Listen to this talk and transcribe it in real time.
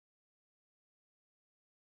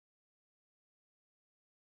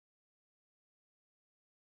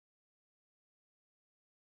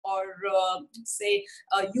or say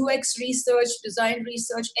UX research, design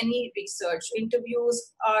research, any research.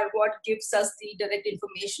 Interviews are what gives us the direct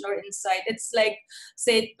information or insight. It's like,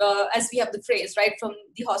 say, as we have the phrase, right, from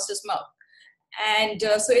the horse's mouth. And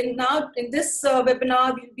so in this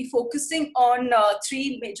webinar, we'll be focusing on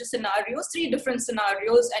three major scenarios, three different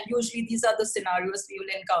scenarios, and usually these are the scenarios we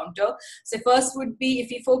will encounter. So first would be if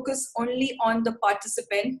we focus only on the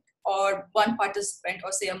participant, or one participant,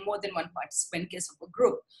 or say more than one participant in case of a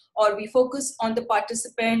group, or we focus on the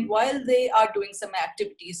participant while they are doing some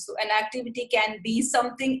activities. So an activity can be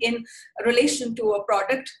something in relation to a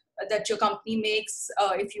product that your company makes,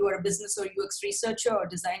 if you are a business or UX researcher or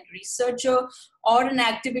design researcher, or an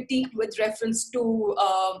activity with reference to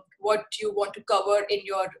what you want to cover in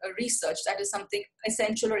your research. That is something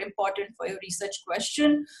essential or important for your research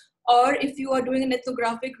question. Or if you are doing an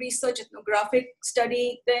ethnographic research, ethnographic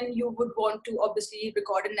study, then you would want to obviously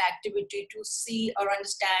record an activity to see or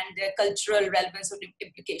understand the cultural relevance or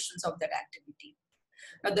implications of that activity.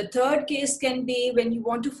 Now, the third case can be when you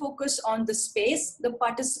want to focus on the space the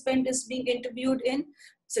participant is being interviewed in,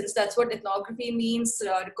 since that's what ethnography means,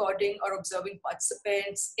 recording or observing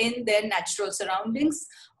participants in their natural surroundings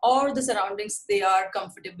or the surroundings they are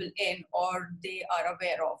comfortable in or they are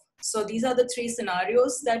aware of. So these are the three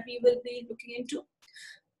scenarios that we will be looking into.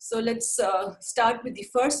 So let's start with the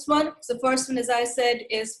first one. So the first one, as I said,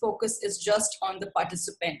 is focus is just on the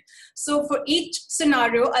participant. So for each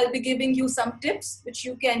scenario, I'll be giving you some tips which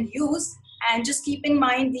you can use. And just keep in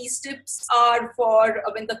mind, these tips are for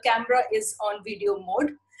when the camera is on video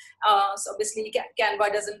mode. So obviously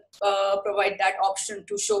Canva doesn't provide that option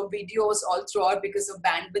to show videos all throughout because of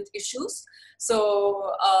bandwidth issues.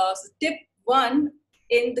 So, tip one,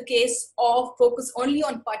 in the case of focus only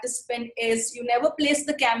on participant, is you never place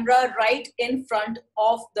the camera right in front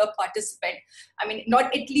of the participant. I mean, not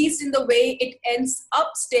at least in the way it ends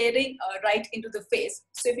up staring right into the face.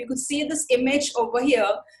 So if you could see this image over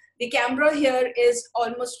here, the camera here is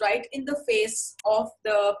almost right in the face of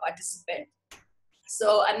the participant.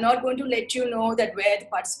 So I'm not going to let you know that where the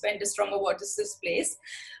participant is from or what is this place.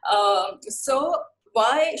 So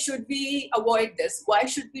why should we avoid this? Why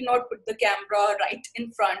should we not put the camera right in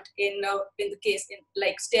front in the case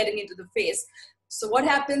like staring into the face? So what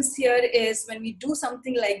happens here is when we do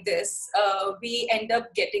something like this, we end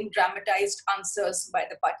up getting dramatized answers by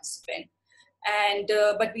the participant. And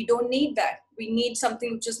but we don't need that. We need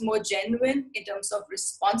something which is more genuine in terms of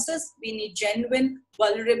responses. We need genuine,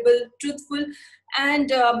 vulnerable, truthful, and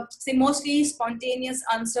say mostly spontaneous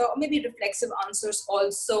answer, or maybe reflexive answers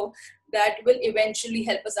also, that will eventually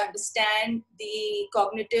help us understand the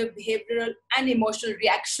cognitive, behavioral, and emotional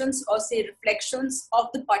reactions, or say reflections of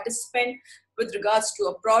the participant with regards to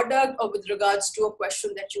a product or with regards to a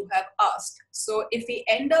question that you have asked. So if we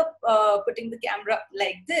end up putting the camera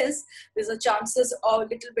like this, there's a chances of a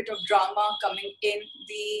little bit of drama coming in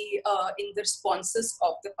the responses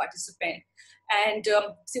of the participant. And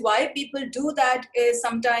see, why people do that is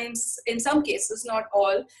sometimes, in some cases, not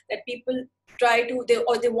all, that people try to,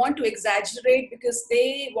 they want to exaggerate because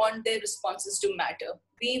they want their responses to matter.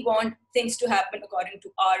 We want things to happen according to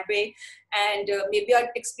our way, and maybe our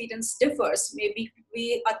experience differs. Maybe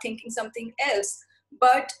we are thinking something else,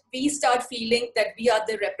 but we start feeling that we are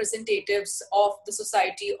the representatives of the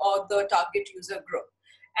society or the target user group.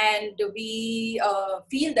 And we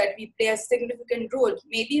feel that we play a significant role.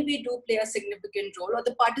 Maybe we do play a significant role, or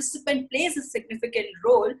the participant plays a significant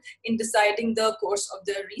role in deciding the course of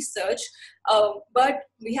the research. But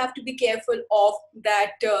we have to be careful of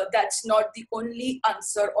that. That's not the only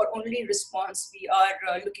answer or only response we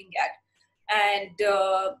are looking at. And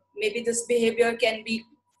maybe this behavior can be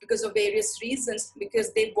because of various reasons,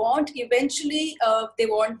 because they want eventually, they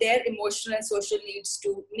want their emotional and social needs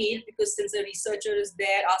to meet, because since the researcher is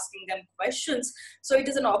there asking them questions, so it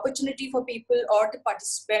is an opportunity for people or the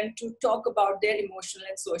participant to talk about their emotional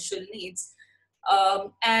and social needs.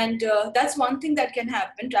 And that's one thing that can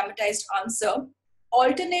happen, dramatized answer.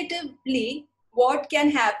 Alternatively, what can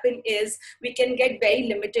happen is we can get very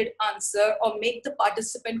limited answer, or make the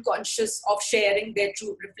participant conscious of sharing their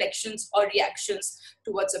true reflections or reactions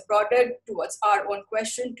towards a product, towards our own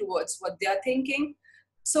question, towards what they are thinking.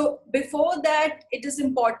 So before that, it is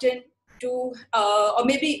important to, or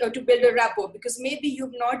maybe to build a rapport, because maybe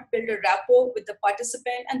you've not built a rapport with the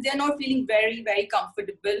participant and they're not feeling very, very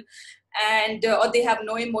comfortable, and or they have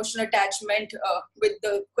no emotional attachment with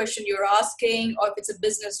the question you're asking, or if it's a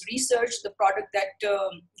business research, the product that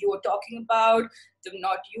you are talking about, they've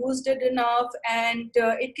not used it enough, and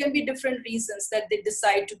it can be different reasons that they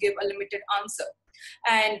decide to give a limited answer.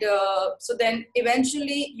 And so then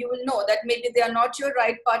eventually you will know that maybe they are not your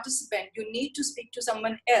right participant. You need to speak to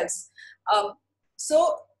someone else.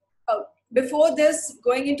 So before this,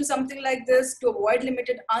 going into something like this, to avoid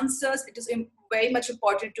limited answers, it is very much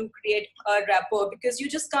important to create a rapport, because you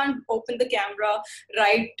just can't open the camera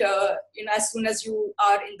right as soon as you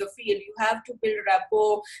are in the field. You have to build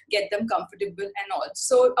rapport, get them comfortable and all.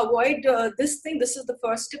 So avoid this thing. This is the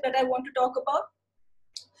first tip that I want to talk about.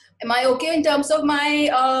 Am I okay in terms of my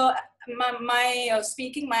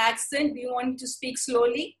speaking, my accent? Do you want to speak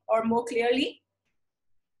slowly or more clearly?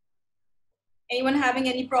 Anyone having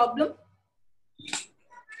any problem?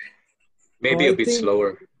 Maybe a bit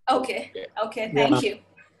slower. Okay. Yeah. Okay. Thank you.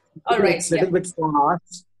 All right. It's a little bit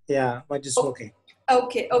fast. Yeah, but it's okay.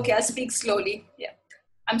 Okay. Okay. I'll speak slowly. Yeah.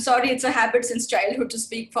 I'm sorry. It's a habit since childhood to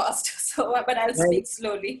speak fast. So, but I'll speak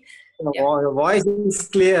slowly. Yeah. Your voice is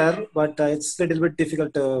clear, but it's a little bit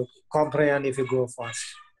difficult to comprehend if you go fast.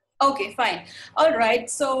 Okay, fine. All right.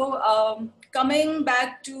 So coming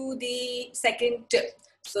back to the second tip.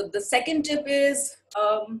 So the second tip is,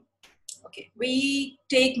 okay, we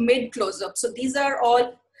take mid close-up. So these are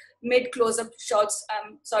all mid close-up shots.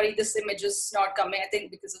 I'm sorry, this image is not coming, I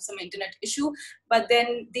think because of some internet issue. But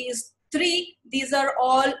then these three, these are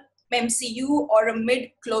all MCU or a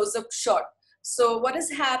mid close-up shot. So what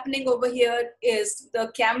is happening over here is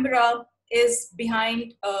the camera is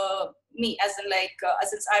behind me, as in like,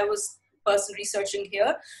 since I was person researching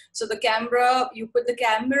here. So the camera, you put the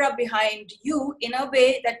camera behind you in a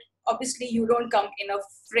way that obviously you don't come in a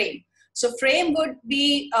frame. So frame would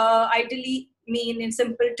be ideally mean, in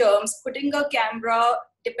simple terms, putting a camera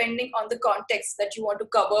depending on the context that you want to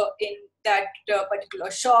cover in that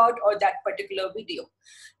particular shot or that particular video.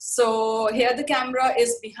 So here the camera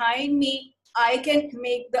is behind me. I can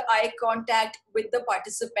make the eye contact with the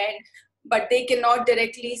participant, but they cannot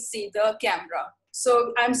directly see the camera.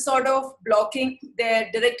 So I'm sort of blocking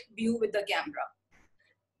their direct view with the camera.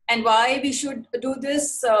 And why we should do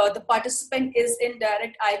this? The participant is in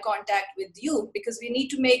direct eye contact with you, because we need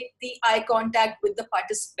to make the eye contact with the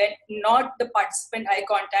participant, not the participant eye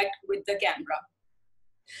contact with the camera.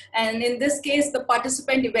 And in this case, the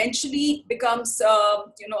participant eventually becomes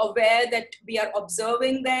aware that we are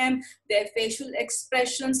observing them, their facial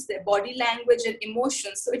expressions, their body language and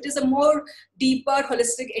emotions. So it is a more deeper,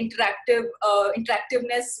 holistic,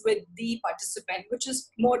 interactiveness with the participant, which is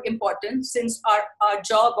more important, since our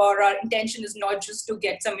job or our intention is not just to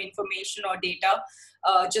get some information or data,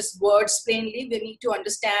 just words plainly. We need to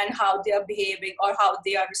understand how they are behaving or how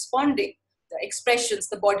they are responding, the expressions,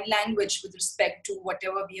 the body language with respect to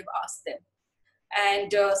whatever we have asked them.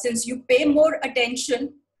 And since you pay more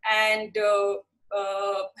attention and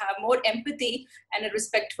have more empathy and a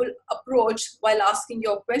respectful approach while asking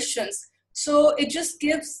your questions, so it just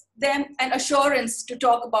gives them an assurance to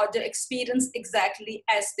talk about their experience exactly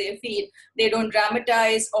as they feel. They don't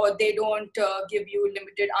dramatize or they don't give you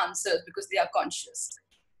limited answers because they are conscious.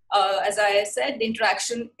 As I said, the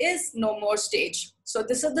interaction is no more stage. So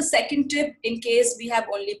this is the second tip. In case we have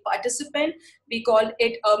only participant, we call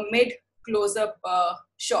it a mid close-up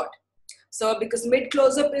shot. So because mid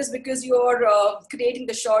close-up is because you're creating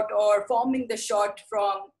the shot or forming the shot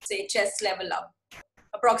from, say, chest level up,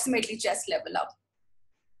 approximately chest level up.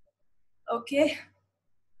 Okay.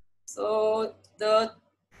 So the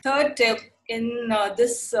third tip in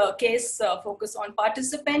this case, focus on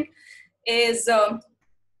participant, is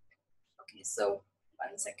so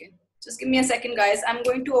 1 second. Just give me a second, guys. I'm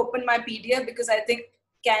going to open my PDF because I think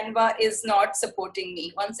Canva is not supporting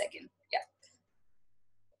me. 1 second. Yeah.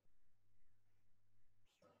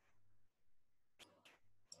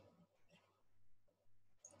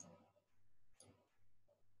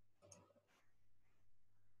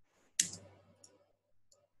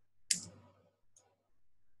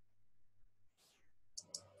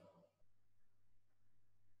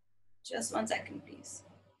 Just 1 second, please.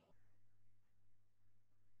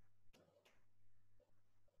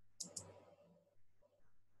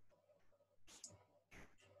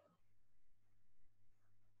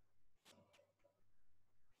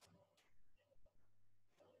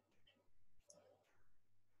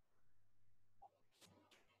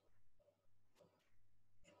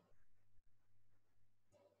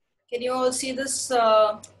 Can you all see this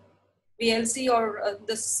VLC or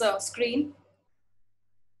this screen?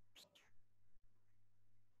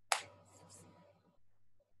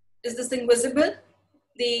 Is this thing visible?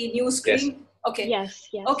 The new screen? Yes. Okay. Yes,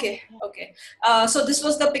 yes. Okay, okay. So this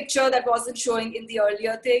was the picture that wasn't showing in the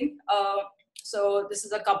earlier thing. So this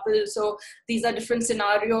is a couple. So these are different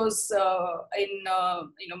scenarios from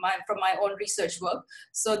my own research work.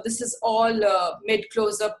 So this is all mid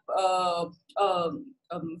close-up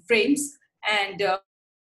frames. And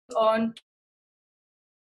on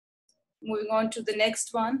moving on to the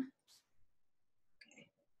next one.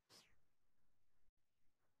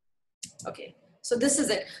 Okay, so this is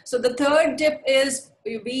it. So the third tip is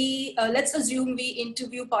let's assume we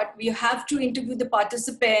have to interview the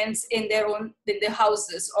participants in their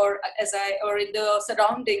houses, or in the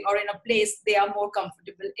surrounding, or in a place they are more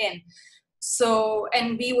comfortable in. So,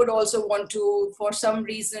 and we would also want to, for some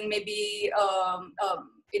reason, maybe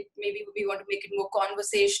maybe we want to make it more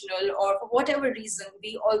conversational, or for whatever reason,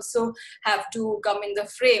 we also have to come in the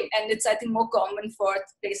frame. And it's, I think, more common for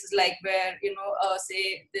places like where,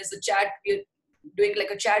 say there's a chat, we're doing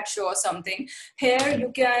like a chat show or something. Here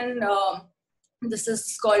you can, this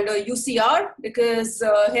is called a UCR, because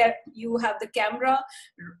here you have the camera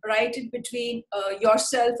right in between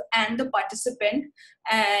yourself and the participant,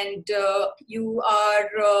 and you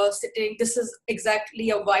are sitting. This is exactly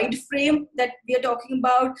a wide frame that we are talking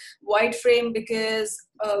about. Wide frame because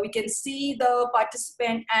we can see the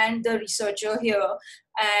participant and the researcher here,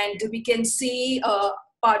 and we can see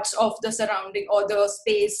parts of the surrounding or the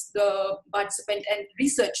space the participant and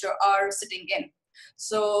researcher are sitting in.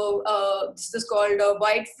 So this is called a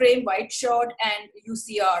wide frame, wide shot, and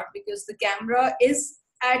UCR, because the camera is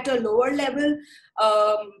at a lower level,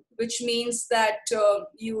 which means that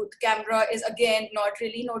the camera is again not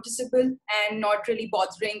really noticeable and not really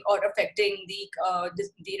bothering or affecting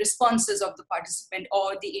the responses of the participant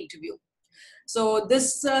or the interview. So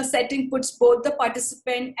this setting puts both the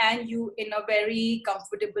participant and you in a very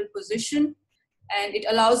comfortable position. And it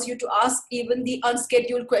allows you to ask even the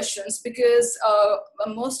unscheduled questions, because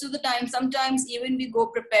most of the time, sometimes even we go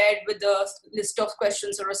prepared with a list of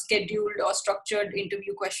questions or a scheduled or structured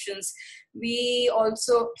interview questions. We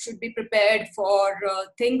also should be prepared for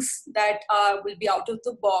things that will be out of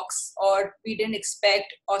the box, or we didn't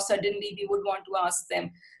expect, or suddenly we would want to ask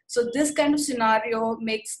them. So this kind of scenario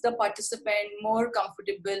makes the participant more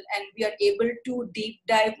comfortable, and we are able to deep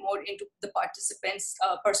dive more into the participant's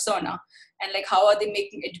persona, and like how are they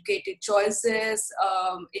making educated choices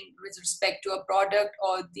with respect to a product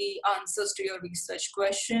or the answers to your research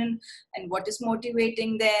question, and what is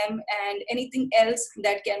motivating them, and anything else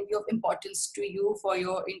that can be of importance to you for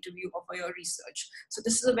your interview or for your research. So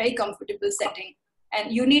this is a very comfortable setting.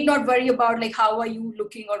 And you need not worry about like how are you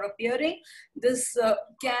looking or appearing. This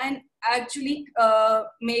can actually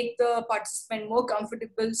make the participant more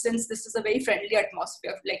comfortable, since this is a very friendly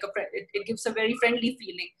atmosphere. It gives a very friendly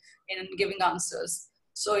feeling in giving answers.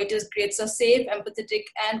 So it creates a safe, empathetic,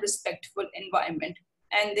 and respectful environment.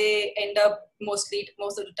 And they end up most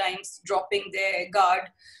of the times dropping their guard,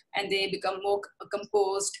 and they become more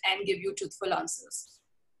composed and give you truthful answers.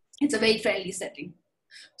 It's a very friendly setting.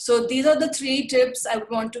 So these are the 3 tips I would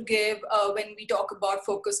want to give when we talk about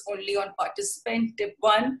focus only on participant. Tip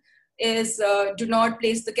 1 is do not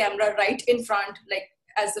place the camera right in front, like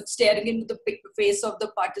as if staring into the face of the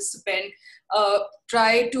participant.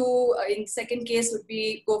 Try to, in second case would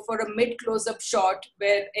be go for a mid close-up shot,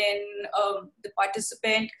 wherein the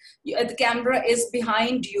participant, the camera is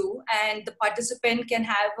behind you, and the participant can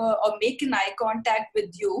have or make an eye contact with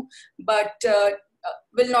you, but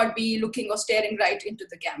will not be looking or staring right into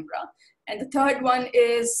the camera. And the third one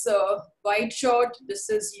is wide shot. This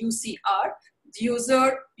is UCR.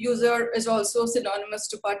 User is also synonymous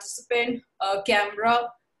to participant,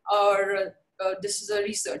 camera, or this is a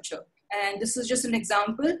researcher. And this is just an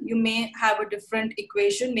example. You may have a different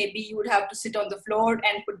equation. Maybe you would have to sit on the floor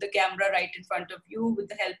and put the camera right in front of you with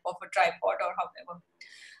the help of a tripod or however.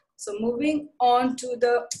 So moving on to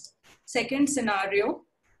the second scenario,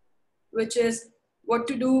 which is what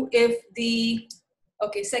to do if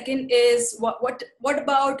second is what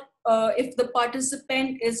about if the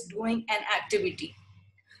participant is doing an activity.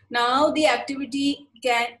 Now the activity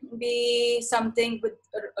can be something with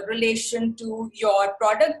a relation to your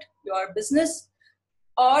product, your business,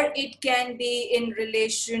 or it can be in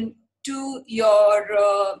relation to your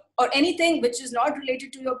or anything which is not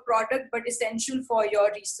related to your product but essential for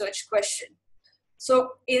your research question.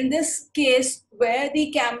 So in this case, where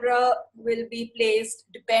the camera will be placed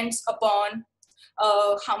depends upon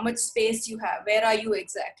how much space you have, where are you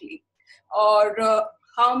exactly, or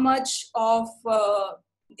how much of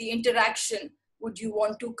the interaction would you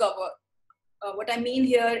want to cover. What I mean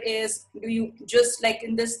here is, do you just, like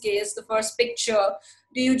in this case, the first picture,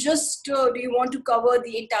 do you want to cover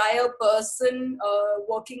the entire person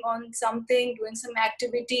working on something, doing some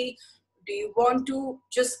activity? Do you want to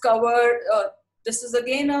just cover This is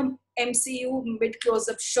again a MCU mid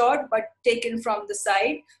close-up shot, but taken from the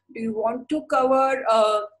side. Do you want to cover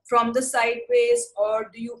from the sideways, or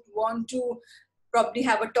do you want to probably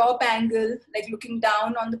have a top angle, like looking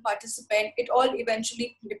down on the participant? It all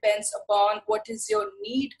eventually depends upon what is your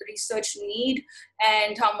need, research need,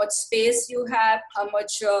 and how much space you have, how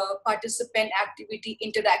much participant activity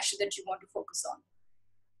interaction that you want to focus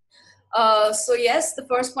on. So yes, the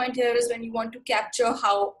first point here is when you want to capture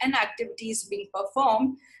how an activity is being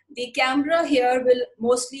performed, the camera here will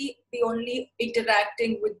mostly be only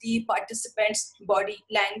interacting with the participant's body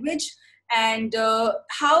language and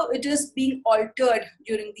how it is being altered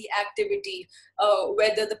during the activity,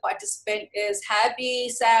 whether the participant is happy,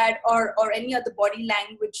 sad, or any other body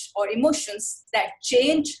language or emotions that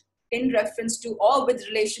change in reference to or with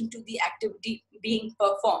relation to the activity being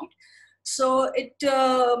performed. So it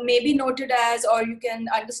may be noted as, or you can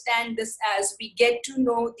understand this as, we get to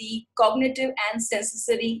know the cognitive and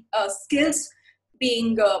sensory skills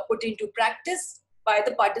being put into practice by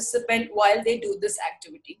the participant while they do this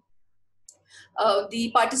activity.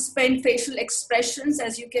 The participant facial expressions,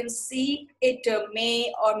 as you can see, it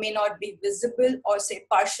may or may not be visible or say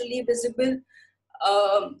partially visible.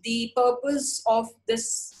 The purpose of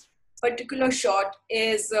this particular shot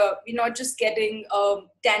is we're not just getting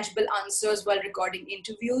tangible answers while recording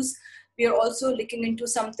interviews. We are also looking into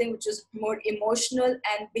something which is more emotional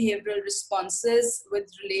and behavioral responses with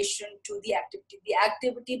relation to the activity. The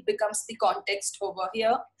activity becomes the context over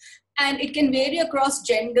here. And it can vary across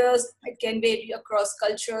genders, it can vary across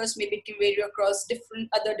cultures, maybe it can vary across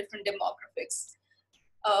other different demographics.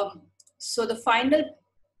 So the final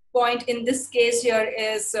point in this case here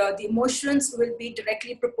is the emotions will be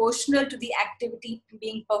directly proportional to the activity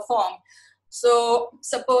being performed. So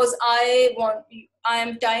suppose I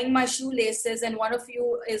am tying my shoelaces and one of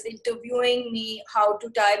you is interviewing me how to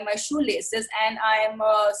tie my shoelaces, and I am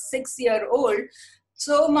a 6-year-old.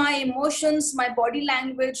 So my emotions, my body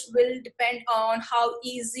language will depend on how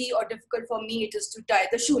easy or difficult for me it is to tie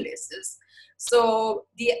the shoelaces. So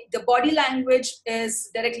the body language is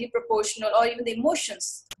directly proportional, or even the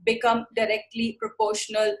emotions become directly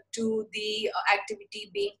proportional to the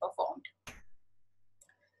activity being performed.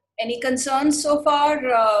 Any concerns so far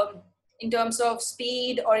in terms of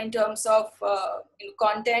speed or in terms of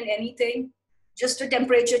content, anything? Just a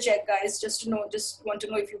temperature check, guys, just want to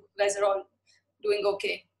know if you guys are all doing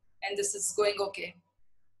okay and this is going okay.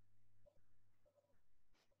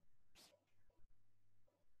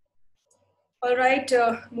 All right,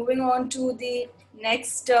 moving on to the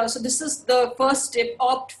next. So this is the first tip: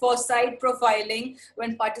 opt for side profiling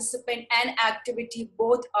when participant and activity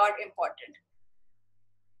both are important.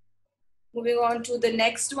 Moving on to the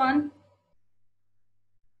next one.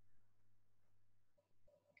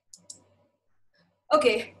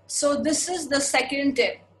 Okay, so this is the second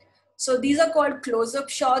tip. So these are called close-up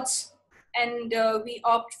shots, and we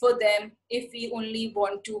opt for them if we only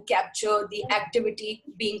want to capture the activity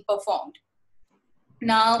being performed.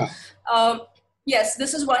 Now, yes,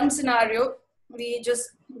 this is one scenario. We just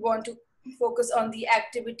want to focus on the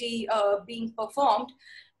activity being performed.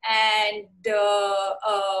 And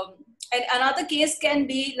another case can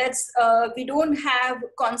be, we don't have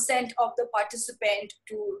consent of the participant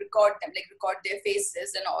to record them, like record their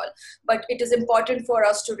faces and all, but it is important for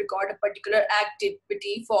us to record a particular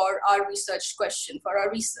activity for our research question, for our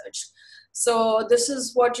research. So this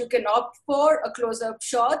is what you can opt for, a close-up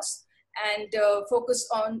shots, and focus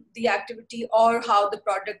on the activity or how the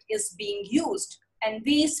product is being used. And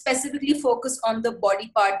we specifically focus on the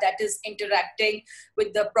body part that is interacting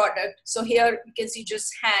with the product. So here you can see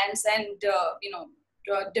just hands and,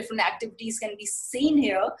 different activities can be seen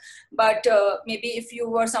here. But maybe if you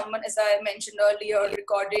were someone, as I mentioned earlier,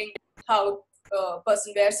 recording how a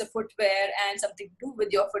person wears a footwear and something to do with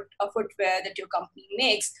your footwear that your company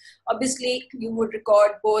makes, obviously you would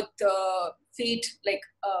record both feet, like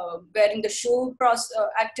wearing the shoe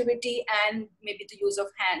activity, and maybe the use of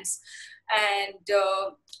hands. And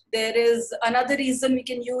there is another reason we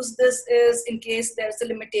can use this is in case there's a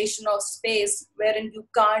limitation of space wherein you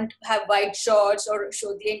can't have wide shots or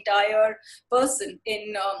show the entire person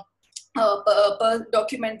in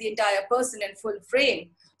document the entire person in full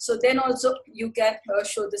frame. So then also you can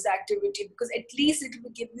show this activity, because at least it will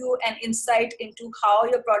give you an insight into how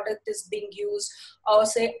your product is being used, or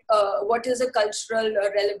say what is the cultural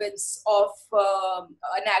relevance of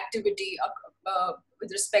an activity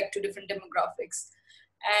with respect to different demographics.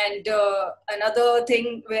 And another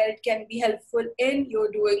thing where it can be helpful in,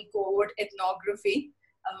 you're doing cohort ethnography,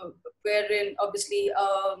 wherein obviously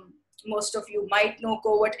most of you might know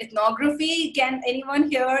cohort ethnography. Can anyone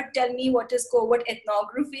here tell me what is cohort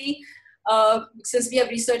ethnography? Since we have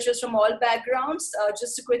researchers from all backgrounds,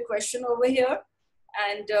 just a quick question over here.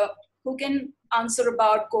 And who can answer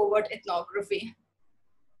about covert ethnography?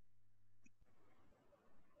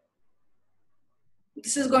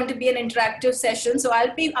 This is going to be an interactive session, so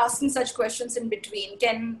I'll be asking such questions in between.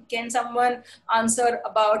 Can someone answer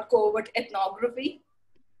about covert ethnography?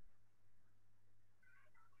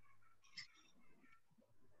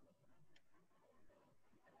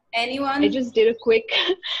 Anyone? I just did a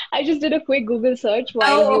quick Google search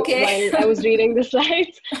while I was reading the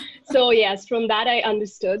slides. So yes, from that I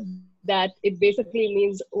understood that it basically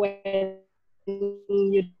means when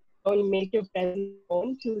you don't make your presence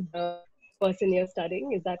known to the person you're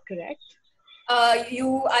studying. Is that correct?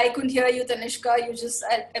 I couldn't hear you, Tanishka. I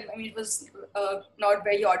mean, it was not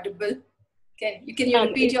very audible. Can you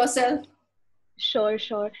repeat yourself? Sure.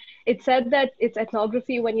 It said that it's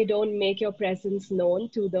ethnography when you don't make your presence known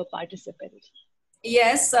to the participant.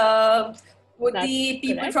 Yes. Would That's the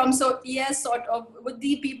people correct? Would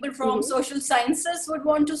the people from social sciences would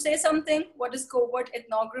want to say something? What is covert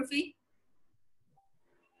ethnography?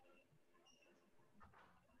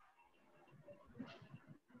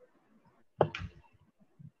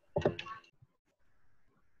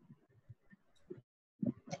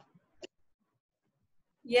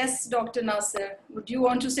 Yes, Dr. Nasir, would you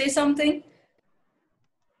want to say something?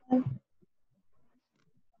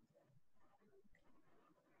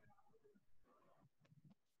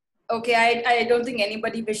 Okay, I don't think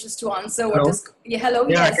anybody wishes to answer. Hello? Hello,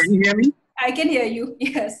 yeah, yes. Can you hear me? I can hear you,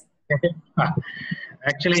 yes.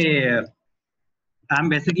 Actually, I'm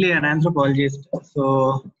basically an anthropologist.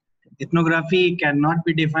 So ethnography cannot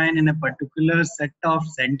be defined in a particular set of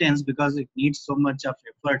sentence because it needs so much of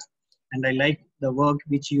efforts. And I like the work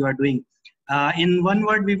which you are doing. In one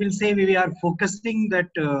word, we will say we are focusing that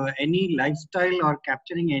any lifestyle or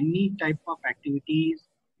capturing any type of activities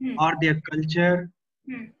or their culture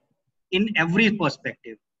in every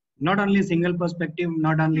perspective, not only single perspective,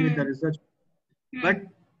 not only with the research, but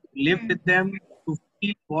live with them to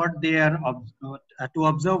feel what they are, to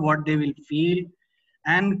observe what they will feel,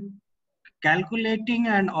 and calculating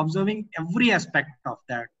and observing every aspect of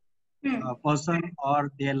that person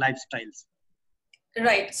or their lifestyles.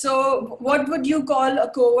 Right. So what would you call a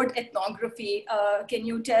covert ethnography? Can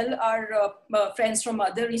you tell our friends from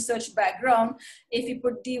other research background, if you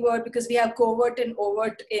put the word, because we have covert and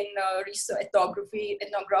overt in research,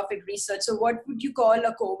 ethnographic research. So what would you call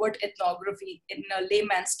a covert ethnography in a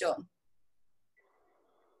layman's term?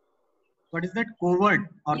 What is that? Covert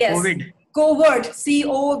or yes. COVID? Covert,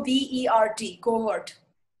 C-O-V-E-R-T, covert.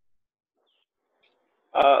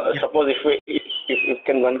 Suppose if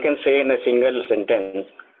one can say in a single sentence,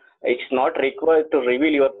 it's not required to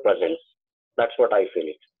reveal your presence. That's what I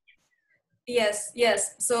feel. Yes.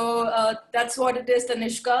 So that's what it is,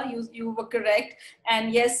 Tanishka. You were correct.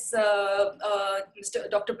 And yes,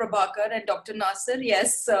 Dr. Prabhakar and Dr. Nasir,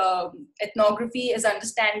 yes, ethnography is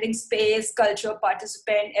understanding space, culture,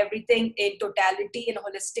 participant, everything in totality, in a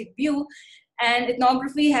holistic view. And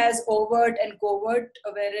ethnography has overt and covert,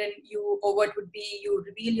 wherein overt would be you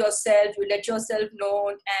reveal yourself, you let yourself know,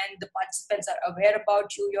 and the participants are aware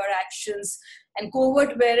about you, your actions. And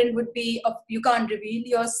covert, wherein would be you can't reveal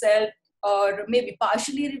yourself, or maybe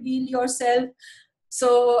partially reveal yourself.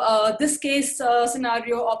 So this case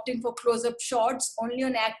scenario, opting for close-up shots only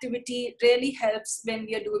on activity really helps when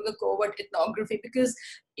we are doing a covert ethnography, because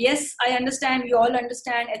yes, I understand, we all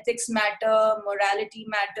understand ethics matter, morality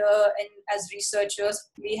matter, and as researchers,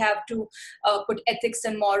 we have to put ethics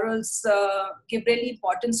and morals, give really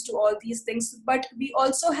importance to all these things. But we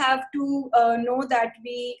also have to know that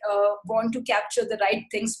we want to capture the right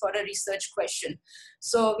things for a research question.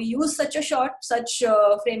 So we use such a shot, such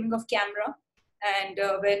framing of camera. And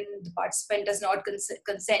when the participant has not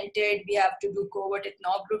consented, we have to do covert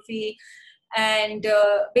ethnography. And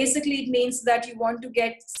basically it means that you want to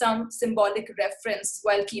get some symbolic reference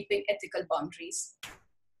while keeping ethical boundaries,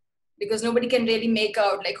 because nobody can really make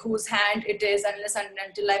out like whose hand it is unless and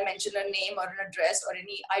until I mention a name or an address or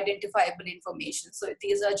any identifiable information. So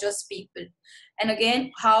these are just people. And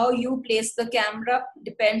again, how you place the camera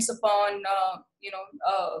depends upon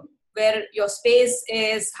where your space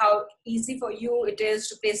is, how easy for you it is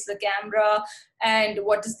to place the camera, and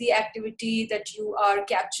what is the activity that you are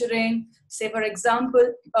capturing. Say, for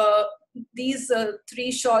example, these three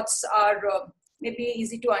shots are maybe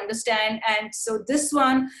easy to understand. And so this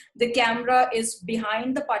one, the camera is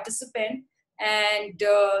behind the participant, and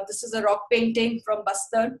this is a rock painting from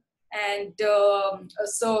Bastar. And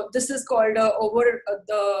so this is called over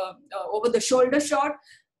the shoulder shot.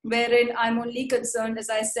 wherein I'm only concerned, as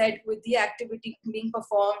I said, with the activity being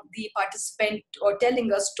performed, the participant or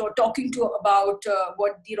telling us, or talking to about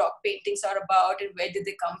what the rock paintings are about and where did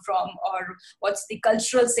they come from, or what's the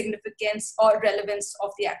cultural significance or relevance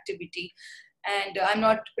of the activity. And I'm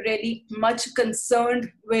not really much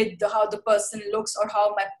concerned with how the person looks or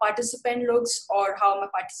how my participant looks or how my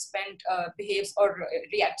participant behaves or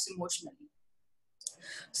reacts emotionally.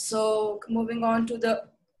 So moving on to the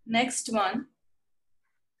next one.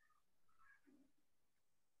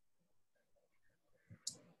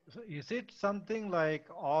 So is it something like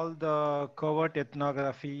all the covert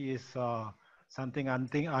ethnography is something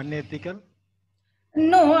unethical?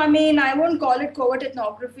 No, I mean, I won't call it covert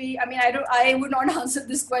ethnography. I mean, I would not answer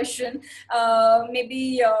this question.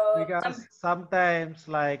 Maybe Because sometimes,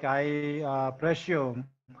 like I presume,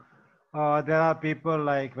 there are people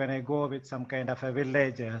like when I go with some kind of a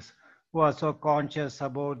villagers who are so conscious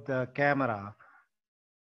about the camera,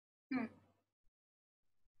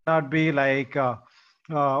 not be like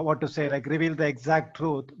what to say, like reveal the exact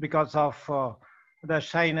truth because of the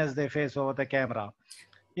shyness they face over the camera.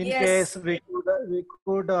 In yes. case we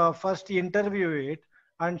could first interview it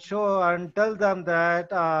and show and tell them that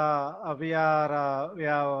we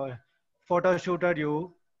have photo shooted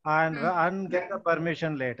you and get the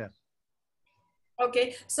permission later.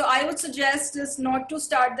 Okay, so I would suggest is not to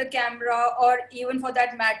start the camera, or even for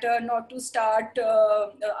that matter, not to start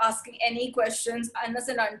asking any questions unless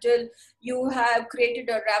and until you have created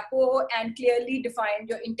a rapport and clearly defined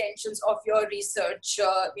your intentions of your research.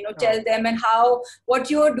 Tell them and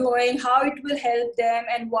what you're doing, how it will help them,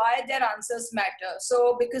 and why their answers matter.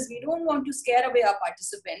 So, because we don't want to scare away our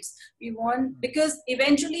participants, because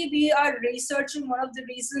eventually we are researching. One of the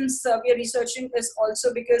reasons we are researching is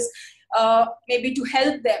also because maybe to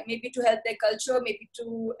help them, maybe to help their culture, maybe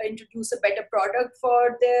to introduce a better product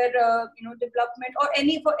for their development, or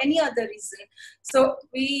for any other reason. So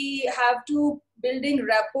we have to building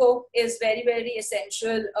rapport is very, very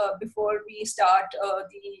essential before we start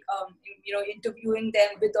interviewing them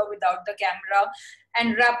with or without the camera.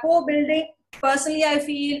 And rapport building, personally, I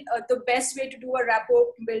feel the best way to do a rapport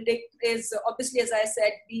building is obviously, as I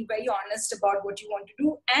said, be very honest about what you want to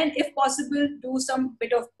do. And if possible, do some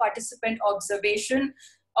bit of participant observation,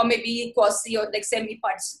 or maybe quasi or like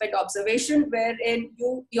semi-participant observation, wherein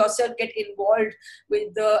you yourself get involved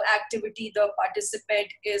with the activity the participant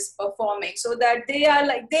is performing, so that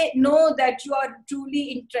they know that you are truly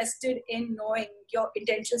interested in knowing, your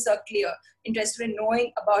intentions are clear, interested in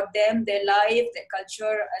knowing about them, their life, their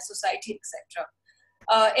culture, society,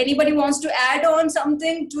 etc. Anybody wants to add on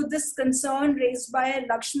something to this concern raised by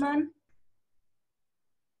Lakshman?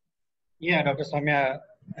 Yeah, Dr. Saumya,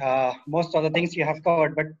 most of the things you have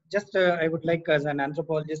covered, but just I would like, as an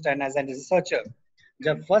anthropologist and as a researcher,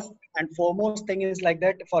 the first and foremost thing is like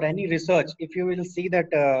that for any research, if you will see that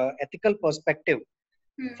ethical perspective,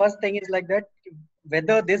 first thing is like that,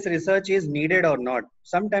 whether this research is needed or not.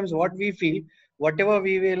 Sometimes what we feel, whatever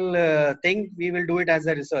we will think, we will do it as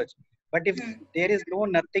a research. But if there is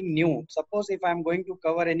nothing new, suppose if I'm going to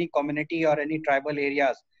cover any community or any tribal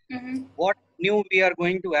areas, what new we are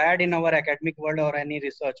going to add in our academic world or any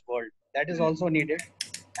research world, that is also needed.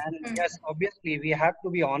 And yes, obviously we have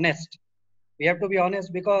to be honest. We have to be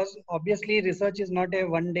honest, because obviously research is not a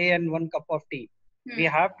one day and one cup of tea. We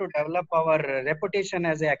have to develop our reputation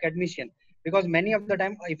as an academician, because many of the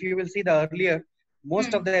time, if you will see the earlier,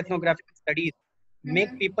 most of the ethnographic studies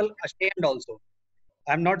make people ashamed also.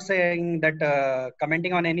 I'm not saying that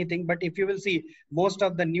commenting on anything, but if you will see, most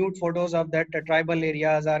of the nude photos of that tribal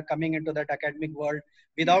areas are coming into that academic world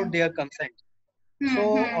without their consent.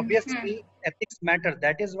 So obviously ethics matter.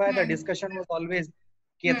 That is why the discussion was always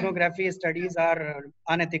ethnography studies are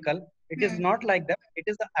unethical. It is not like that. It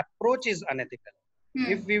is the approach is unethical.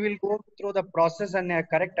 If we will go through the process and a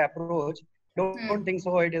correct approach, don't think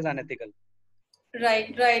so it is unethical.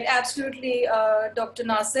 Right, absolutely, Dr.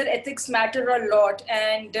 Nasir. Ethics matter a lot,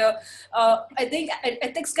 and I think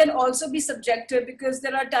ethics can also be subjective, because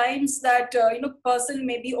there are times that person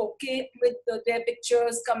may be okay with their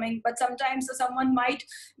pictures coming, but sometimes someone might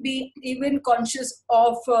be even conscious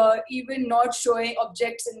of even not showing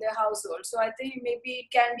objects in their household. So I think maybe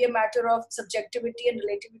it can be a matter of subjectivity and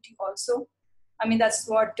relativity also. I mean, that's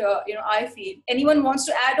what I feel. Anyone wants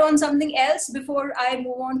to add on something else before I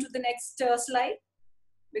move on to the next slide?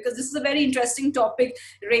 Because this is a very interesting topic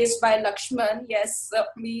raised by Lakshman. Yes,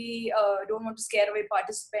 we don't want to scare away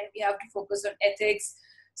participants. We have to focus on ethics.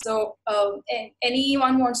 So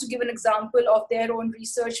anyone wants to give an example of their own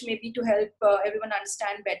research, maybe to help everyone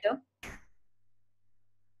understand better?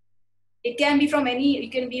 It can be from any,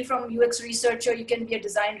 you can be from UX researcher, you can be a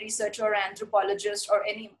design researcher or anthropologist or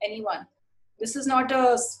anyone. This is not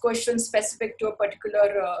a question specific to a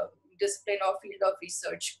particular discipline or field of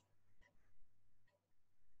research.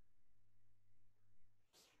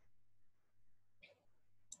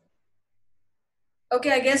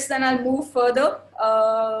 Okay, I guess then I'll move further.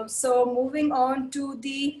 So moving on to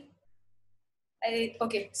the,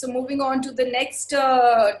 so moving on to the next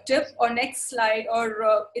tip or next slide,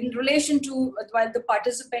 or in relation to while the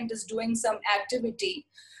participant is doing some activity.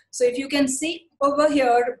 So if you can see over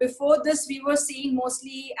here, before this, we were seeing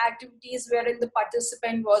mostly activities wherein the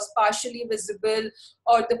participant was partially visible,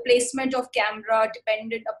 or the placement of camera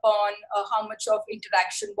depended upon how much of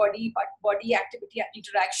interaction, body activity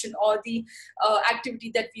interaction, or the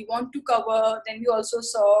activity that we want to cover. Then we also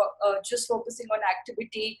saw just focusing on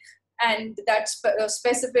activity and that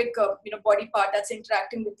specific body part that's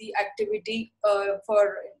interacting with the activity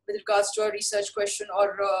with regards to a research question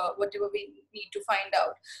or whatever we need to find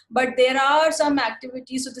out. But there are some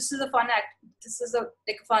activities, so this is a fun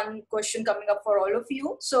fun question coming up for all of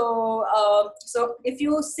you. So if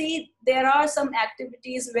you see, there are some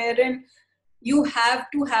activities wherein you have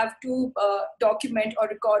to document or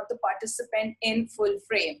record the participant in full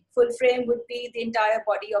frame. Full frame would be the entire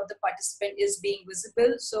body of the participant is being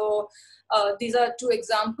visible. So these are two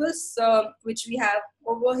examples which we have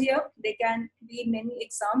over here. There can be many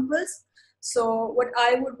examples. So what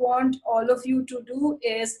I would want all of you to do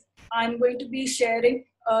is, I'm going to be sharing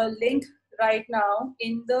a link right now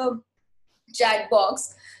in the chat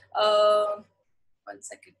box. 1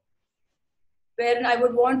 second. Wherein I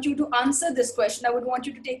would want you to answer this question. I would want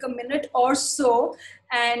you to take a minute or so,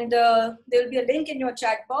 and there will be a link in your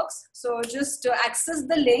chat box. So just access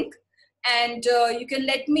the link, and you can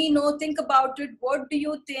let me know, think about it. What do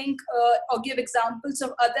you think, or give examples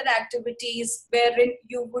of other activities wherein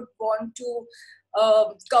you would want to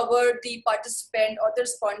cover the participant or the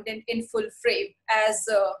respondent in full frame as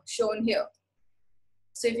shown here.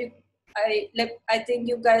 So if you, I think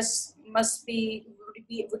you guys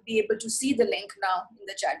would be able to see the link now in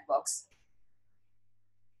the chat box.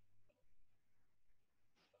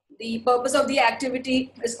 The purpose of the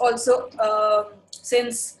activity is also,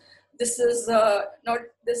 since this is not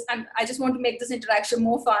this, I just want to make this interaction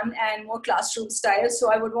more fun and more classroom style.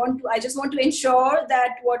 So I just want to ensure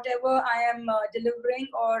that whatever I am delivering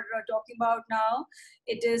or talking about now,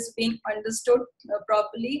 it is being understood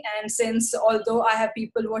properly. And since, although I have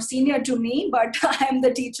people who are senior to me, but I am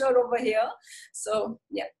the teacher over here. So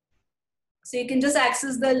yeah, so you can just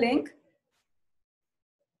access the link.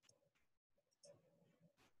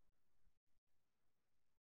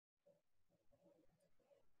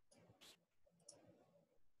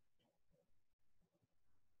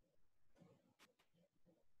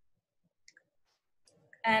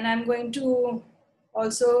 And I'm going to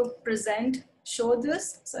also show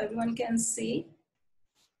this so everyone can see.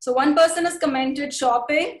 So one person has commented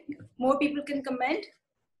shopping. More people can comment.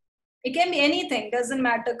 It can be anything, doesn't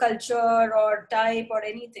matter, culture or type or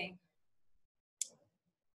anything.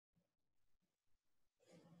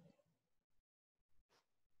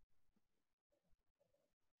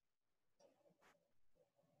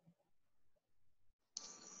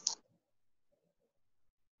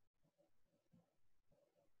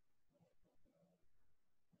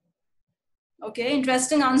 Okay,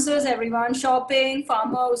 interesting answers, everyone. Shopping,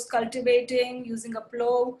 farmers, cultivating, using a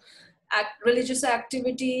plow, religious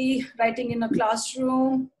activity, writing in a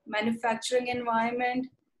classroom, manufacturing environment,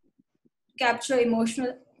 capture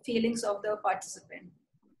emotional feelings of the participant.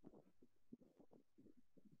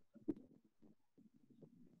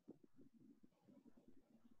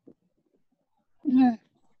 You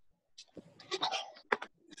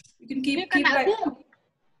can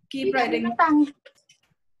keep writing.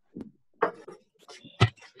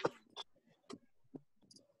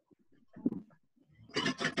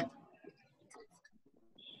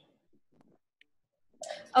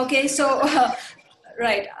 Okay, so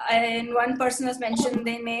right, and one person has mentioned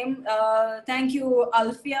their name. Thank you,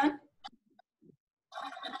 Alfian.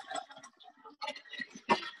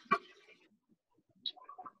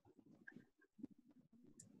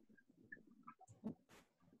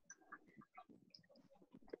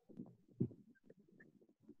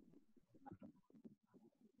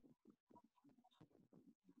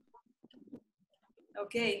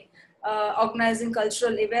 Okay, organizing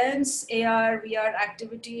cultural events, AR, VR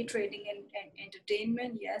activity, trading and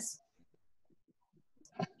entertainment, yes.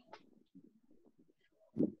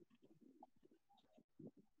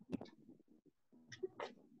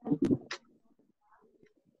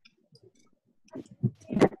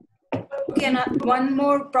 Okay, now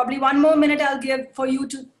probably one more minute I'll give for you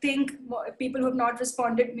to think. People who have not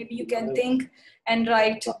responded, maybe you can think and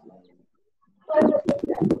write.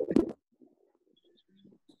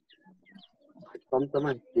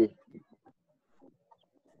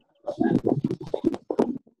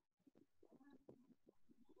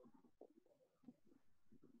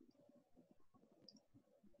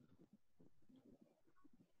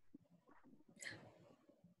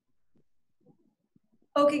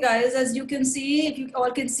 Okay, guys, as you can see, if you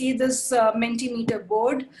all can see this Mentimeter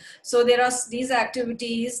board, so there are these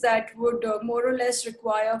activities that would more or less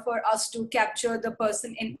require for us to capture the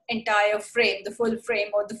person in entire frame, the full frame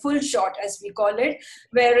or the full shot as we call it,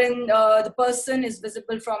 wherein the person is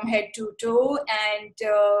visible from head to toe, and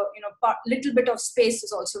little bit of space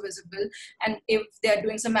is also visible. And if they're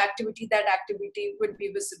doing some activity, that activity would be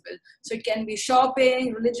visible. So it can be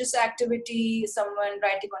shopping, religious activity, someone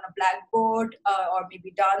writing on a blackboard, or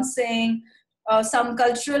maybe dancing, some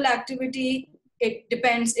cultural activity. It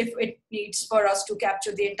depends if it needs for us to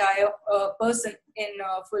capture the entire person in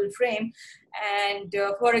full frame. And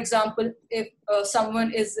for example, if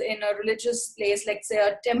someone is in a religious place, like say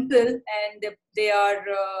a temple, and they are,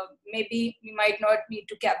 maybe we might not need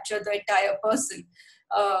to capture the entire person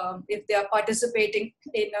if they are participating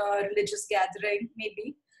in a religious gathering,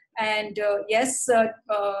 maybe. And yes,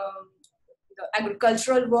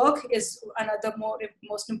 agricultural work is another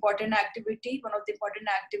most important activity, one of the important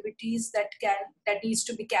activities that needs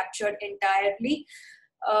to be captured entirely.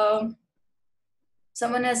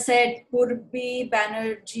 Someone has said Purbi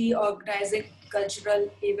Banerjee organizing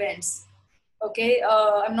cultural events. Okay,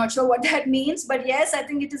 I'm not sure what that means, but yes, I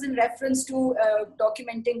think it is in reference to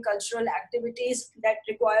documenting cultural activities that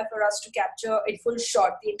require for us to capture in full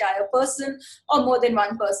shot the entire person or more than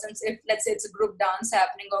one person. If let's say it's a group dance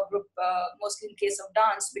happening, or group, mostly in case of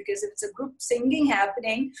dance, because if it's a group singing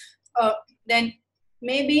happening, then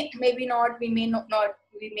maybe not, we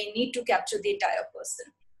may need to capture the entire person.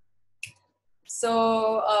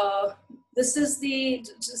 So this is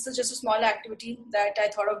just a small activity that I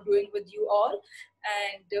thought of doing with you all.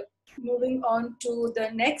 And moving on to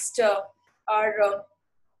the next, one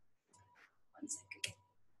second.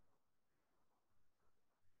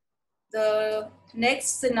 The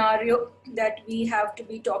next scenario that we have to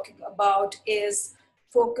be talking about is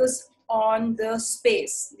focus on the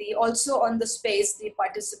space. Also on the space the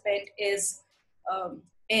participant is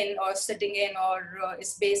in, or sitting in, or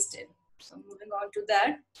is based in. So moving on to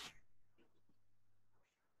that.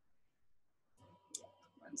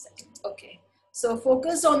 One second. Okay. So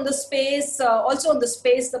focus on the space, also on the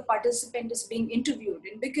space the participant is being interviewed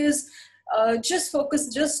in, because just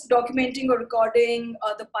documenting or recording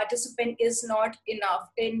the participant is not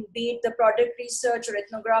enough. In be it the product research or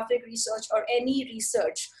ethnographic research or any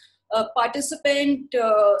research, participant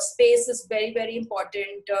space is very, very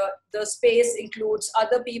important. The space includes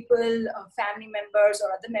other people, family members or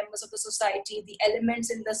other members of the society, the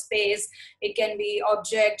elements in the space. It can be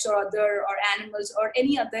objects or animals or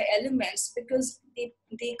any other elements, because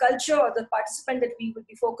the culture or the participant that we will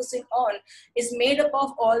be focusing on is made up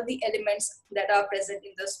of all the elements that are present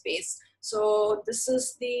in the space. So this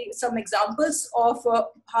is some examples of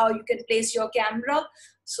how you can place your camera.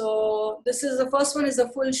 So the first one is a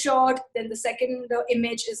full shot, then the second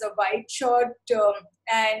image is a wide shot,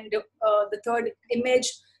 and the third image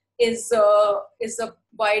is a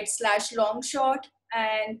wide/long shot,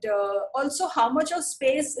 and also how much of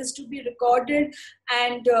space is to be recorded,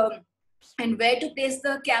 and where to place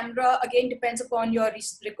the camera again depends upon your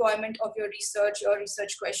requirement of your research or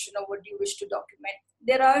research question, or what you wish to document.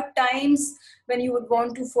 There are times when you would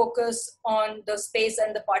want to focus on the space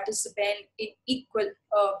and the participant in equal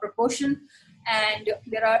proportion, and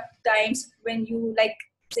there are times when you, like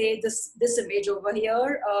say this image over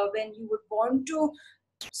here, when you would want to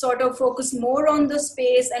sort of focus more on the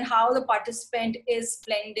space and how the participant is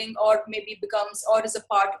blending or maybe becomes or is a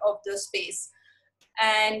part of the space.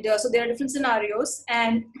 And so there are different scenarios,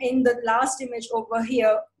 and in the last image over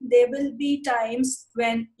here, there will be times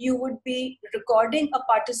when you would be recording a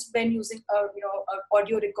participant using an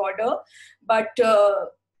audio recorder, but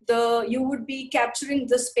you would be capturing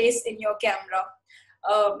the space in your camera,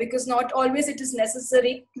 because not always it is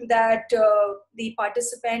necessary that the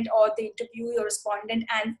participant or the interviewee or respondent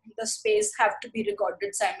and the space have to be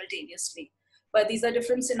recorded simultaneously. But these are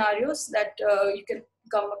different scenarios that you can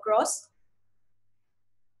come across.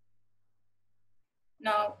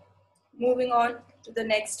 Now, moving on to the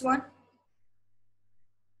next one.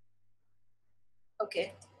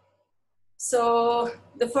 Okay. So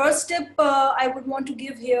the first tip I would want to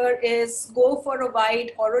give here is go for a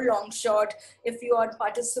wide or a long shot if you are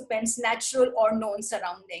participants' natural or known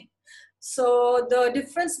surrounding. So the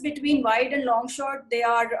difference between wide and long shot, they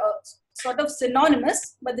are sort of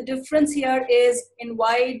synonymous, but the difference here is in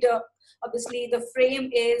wide, obviously the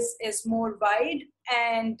frame is more wide,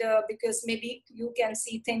 and because maybe you can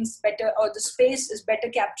see things better, or the space is better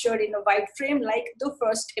captured in a wide frame like the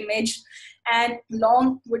first image, and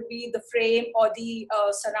long would be the frame, or the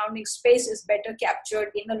surrounding space is better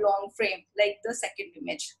captured in a long frame like the second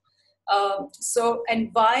image. So, and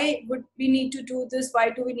why would we need to do this? Why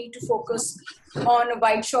do we need to focus on a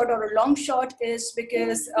wide shot or a long shot? Is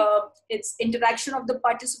because it's interaction of the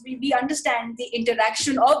participant. We understand the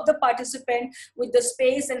interaction of the participant with the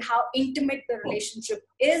space and how intimate the relationship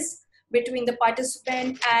is between the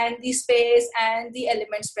participant and the space and the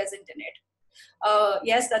elements present in it.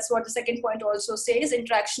 Yes, that's what the second point also says,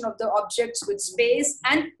 interaction of the objects with space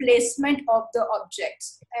and placement of the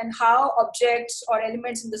objects, and how objects or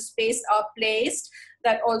elements in the space are placed.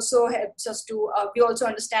 That also helps us to, we also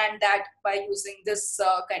understand that by using this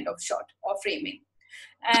kind of shot or framing.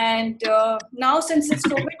 And now, since it's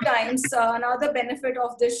COVID times, another benefit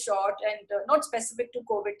of this shot, and not specific to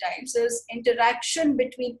COVID times, is interaction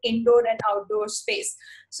between indoor and outdoor space.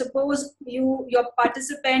 Suppose your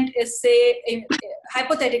participant is, say,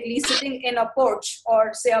 hypothetically sitting in a porch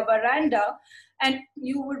or say a veranda, and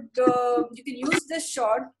you can use this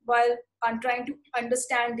shot while I'm trying to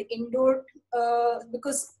understand the indoor,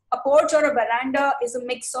 because a porch or a veranda is a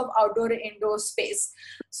mix of outdoor and indoor space.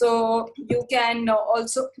 So you can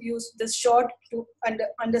also use this shot to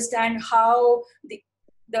understand how the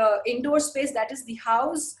indoor space, that is the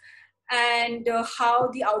house, and how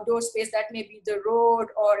the outdoor space, that may be the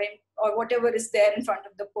road or whatever is there in front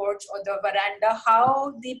of the porch or the veranda,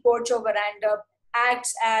 how the porch or veranda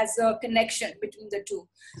acts as a connection between the two.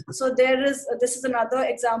 So this is another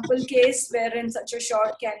example case wherein such a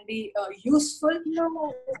shot can be useful.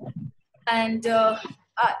 And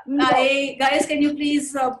guys, can you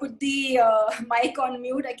please put the mic on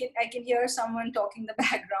mute? I can hear someone talking in the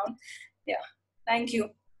background. Yeah, thank you.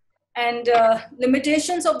 And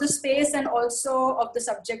limitations of the space and also of the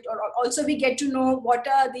subject, or also we get to know what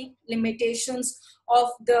are the limitations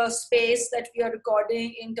of the space that we are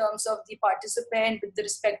recording in terms of the participant with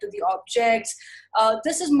respect to the objects.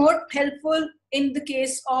 This is more helpful in the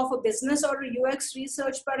case of a business or a UX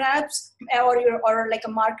research perhaps, or like a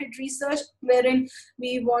market research, wherein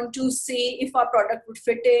we want to see if our product would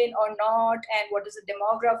fit in or not, and what is the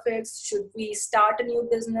demographics, should we start a new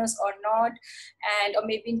business or not, and or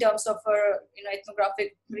maybe in terms of our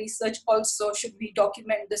ethnographic research also, should we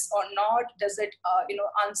document this or not, does it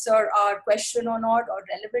answer our question or not, or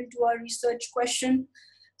relevant to our research question.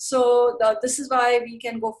 So this is why we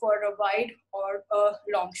can go for a wide or a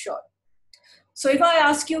long shot. So if I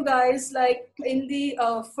ask you guys, like in the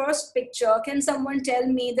first picture, can someone tell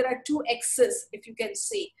me, there are two X's, if you can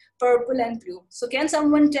see, purple and blue. So can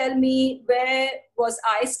someone tell me where was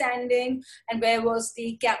I standing and where was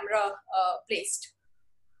the camera placed?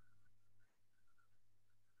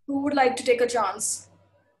 Who would like to take a chance?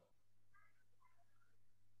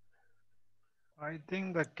 I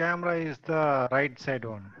think the camera is the right side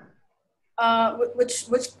one.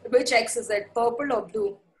 Which X is it? Purple or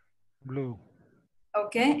blue? Blue.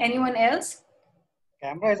 Okay. Anyone else?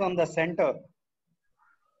 Camera is on the center.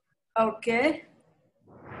 Okay.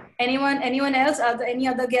 Anyone else? Are there any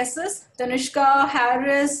other guesses? Tanishka,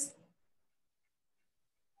 Harris?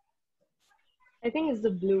 I think it's the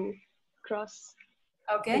blue cross.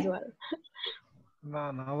 Okay. As well.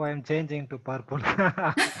 No, now I'm changing to purple.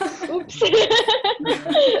 Oops.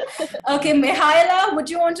 Okay, Mihaela, would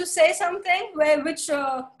you want to say something? Which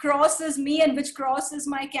cross is me and which cross is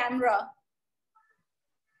my camera?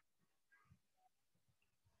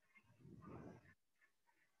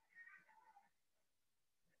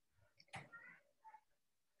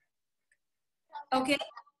 Okay.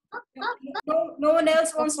 No one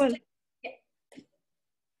else wants to.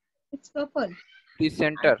 It's purple. The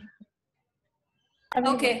center.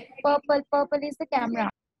 Okay. Purple is the camera.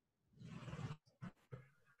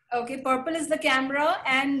 Okay, purple is the camera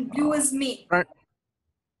and blue is me. Front.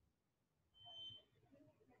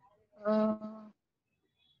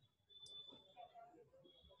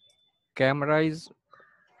 Camera is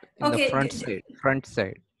in the front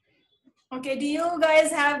side. Okay, do you guys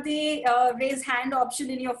have the raise hand option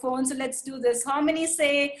in your phone? So let's do this. How many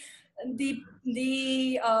say the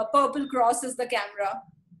purple cross is the camera?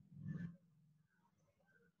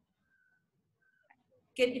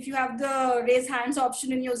 Okay, if you have the raise hands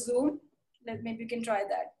option in your Zoom, maybe you can try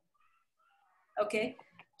that. Okay,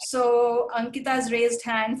 so Ankita's raised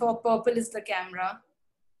hand for purple is the camera.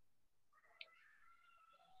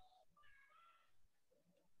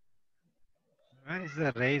 Where is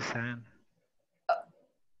the raise hand?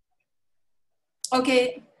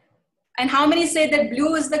 Okay. And how many say that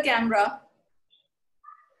blue is the camera?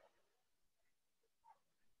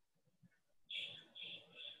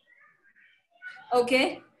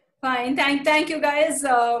 Okay, fine. Thank you guys.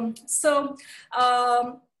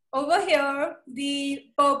 Over here,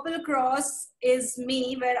 the purple cross is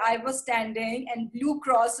me where I was standing, and blue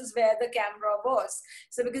cross is where the camera was.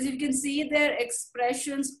 So because you can see their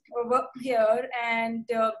expressions over here, and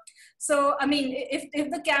so I mean, if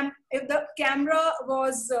the camera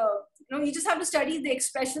was you just have to study the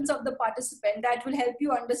expressions of the participant. That will help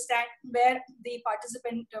you understand where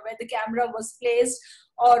the camera was placed,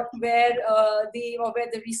 or where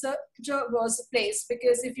the researcher was placed.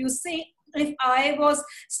 Because if you see, if I was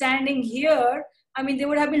standing here, I mean, they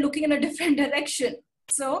would have been looking in a different direction.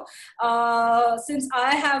 So since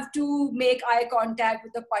I have to make eye contact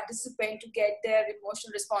with the participant to get their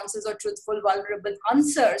emotional responses or truthful, vulnerable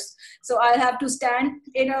answers, so I'll have to stand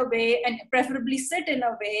in a way, and preferably sit in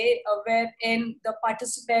a way wherein the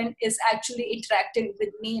participant is actually interacting with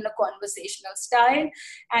me in a conversational style,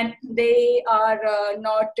 and they are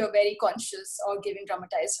not very conscious or giving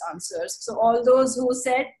dramatized answers. So all those who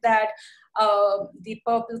said that the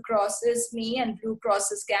purple cross is me and blue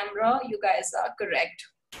cross is camera, you guys are correct.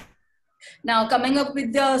 Now coming up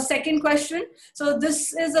with the second question. So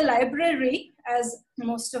this is a library, as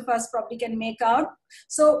most of us probably can make out.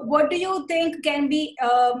 So what do you think can be,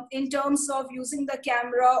 in terms of using the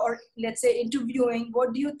camera, or let's say interviewing,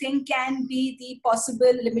 what do you think can be the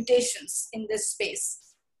possible limitations in this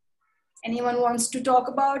space? Anyone wants to talk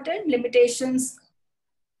about it? Limitations,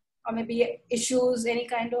 or maybe issues, any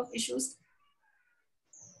kind of issues?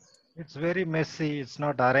 It's very messy. It's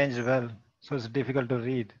not arranged well, so it's difficult to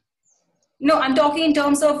read. No, I'm talking in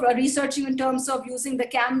terms of researching, in terms of using the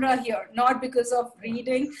camera here, not because of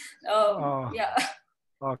reading. Yeah.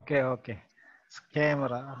 Okay. It's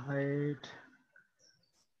camera, right?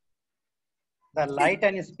 The light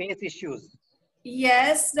and space issues.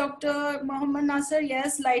 Yes, Dr. Mohammed Nasser,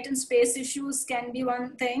 yes, light and space issues can be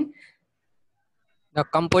one thing. The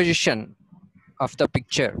composition of the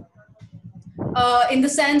picture. In the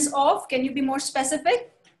sense of, can you be more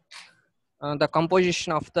specific? The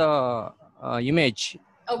composition of the image,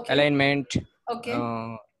 okay. Alignment. Okay.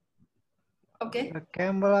 Okay. The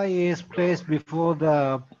camera is placed before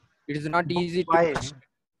the. It is not easy to.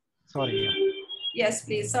 Sorry. Yes,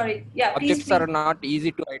 please. Sorry. Yeah. Objects please. are not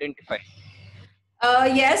easy to identify.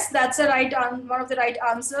 Yes, that's a one of the right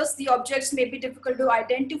answers. The objects may be difficult to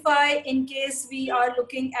identify. In case we are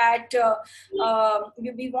looking at,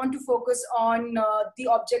 we want to focus on the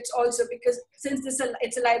objects also, because since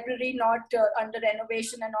it's a library not under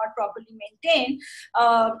renovation and not properly maintained,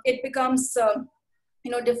 it becomes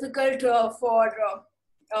difficult for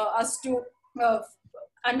us to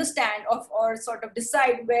understand or sort of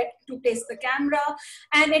decide where to place the camera.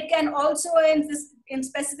 And it can also,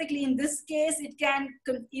 specifically in this case, it can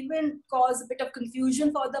even cause a bit of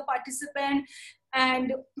confusion for the participant.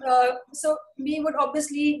 And so we'd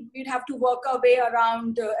have to work our way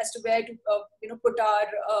around as to where to put our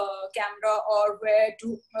camera, or where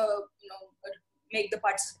to make the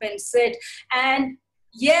participant sit. And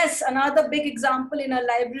yes, another big example in a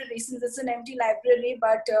library, since it's an empty library,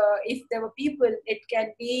 but if there were people, it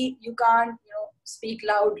can be, you can't speak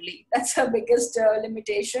loudly. That's the biggest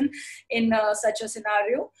limitation in such a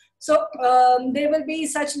scenario. So there will be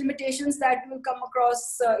such limitations that will come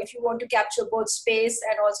across if you want to capture both space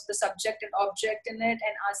and also the subject and object in it,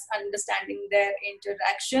 and us understanding their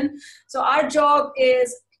interaction. So our job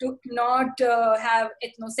is to not have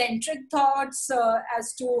ethnocentric thoughts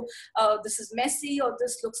as to this is messy or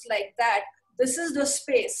this looks like that. This is the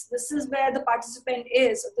space. This is where the participant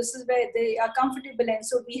is. This is where they are comfortable in.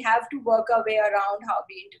 So we have to work our way around how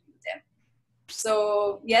we interview them.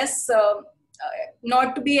 So yes,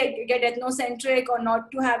 not to get ethnocentric or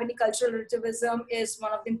not to have any cultural relativism is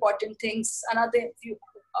one of the important things. Another few,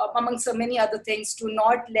 amongst so many other things, to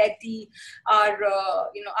not let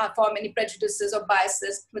form any prejudices or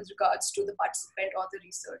biases with regards to the participant or the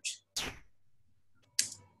research.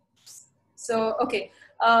 So, okay.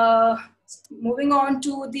 Moving on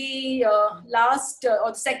to the last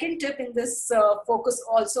or the second tip in this focus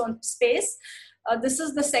also on space. This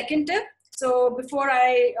is the second tip. So before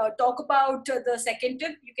I talk about the second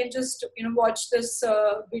tip, you can just watch this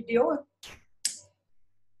video. 1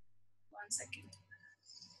 second.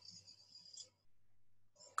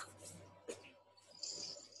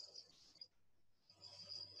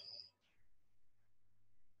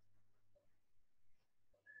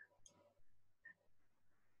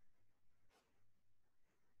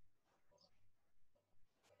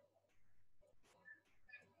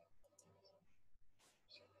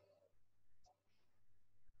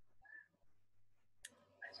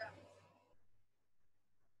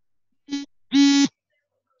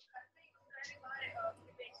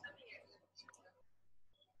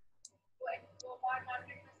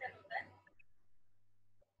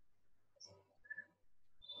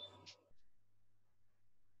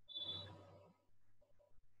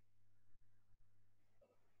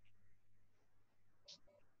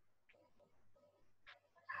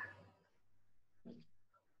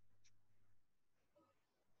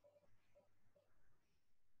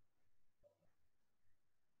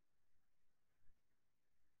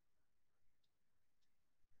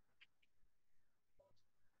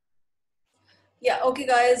 Yeah, okay,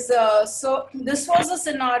 guys. So this was a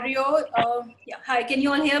scenario. Yeah, hi, can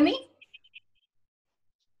you all hear me?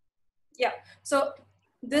 Yeah, so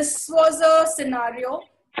this was a scenario.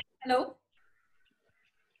 Hello?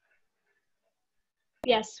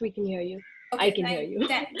 Yes, we can hear you. Okay, I can hear you.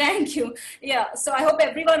 Thank you. Yeah, so I hope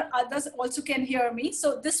everyone others also can hear me.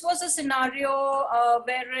 So this was a scenario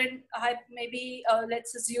wherein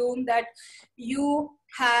let's assume that you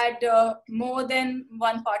had more than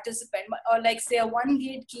one participant, or like say a one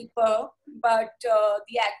gatekeeper, but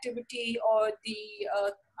the activity or the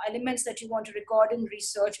elements that you want to record in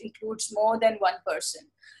research includes more than one person.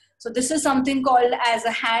 So this is something called as a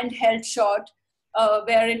handheld shot,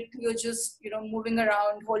 wherein you're just moving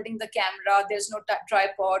around holding the camera. There's no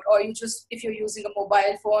tripod, or if you're using a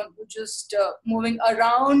mobile phone, you're just moving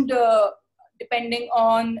around depending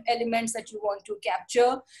on elements that you want to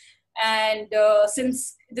capture. And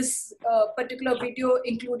since this particular video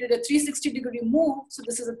included a 360-degree move, so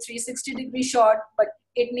this is a 360-degree shot, but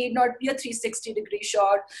it need not be a 360-degree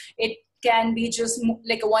shot. It can be just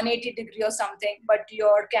like a 180-degree or something, but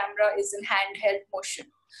your camera is in handheld motion.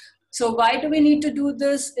 So why do we need to do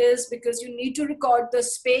this is because you need to record the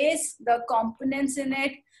space, the components in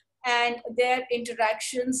it, and their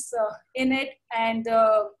interactions in it, and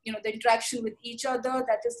the interaction with each other.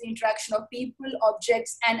 That is the interaction of people,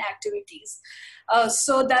 objects, and activities.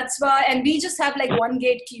 So that's why, and we just have like one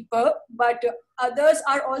gatekeeper, but others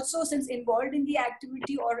are also since involved in the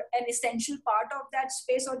activity or an essential part of that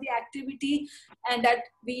space or the activity, and that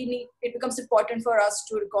it becomes important for us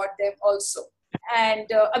to record them also. And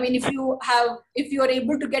I mean, if you are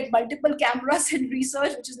able to get multiple cameras in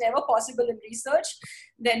research, which is never possible in research,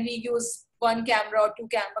 then we use one camera or two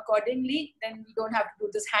cameras accordingly. Then we don't have to do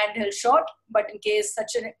this handheld shot. But in case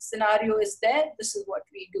such a scenario is there, this is what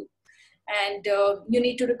we do. And you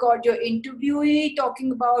need to record your interviewee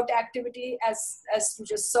talking about activity as you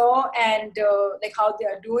just saw, and like how they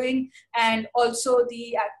are doing, and also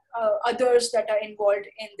the others that are involved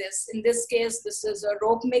in this. In this case, this is a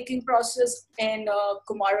rope making process in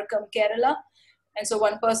Kumarakam, Kerala. And so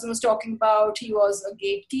one person was talking about he was a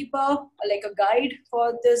gatekeeper, like a guide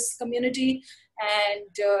for this community,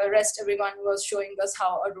 and rest everyone was showing us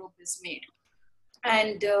how a rope is made.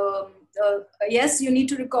 And yes, you need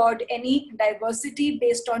to record any diversity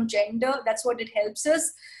based on gender. That's what it helps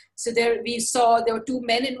us. So we saw there were two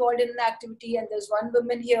men involved in an activity, and there's one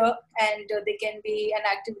woman here, and they can be an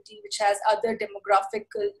activity which has other demographic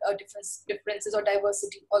differences or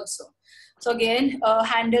diversity also. So again,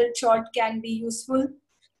 handheld shot can be useful.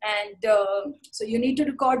 And so you need to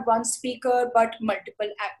record one speaker but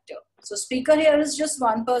multiple actor. So speaker here is just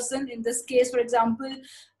one person. In this case, for example,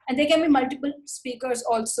 and there can be multiple speakers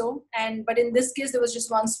also, but in this case there was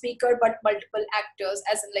just one speaker but multiple actors,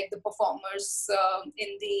 as in like the performers in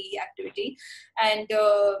the activity. And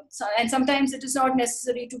sometimes it is not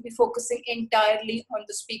necessary to be focusing entirely on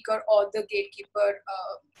the speaker or the gatekeeper.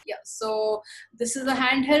 So this is a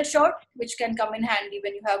handheld shot which can come in handy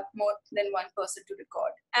when you have more than one person to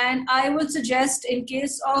record. And I would suggest, in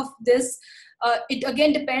case of this, it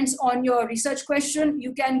again depends on your research question.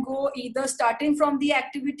 You can go either starting from the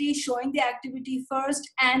activity, showing the activity first,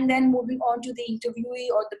 and then moving on to the interviewee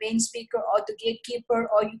or the main speaker or the gatekeeper,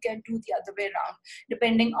 or you can do the other way around,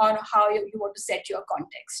 depending on how you want to set your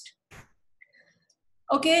context.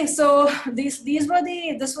 Okay, so this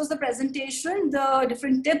was the presentation, the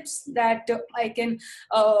different tips that I can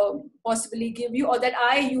possibly give you, or that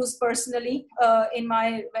I use personally when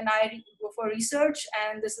I go for research.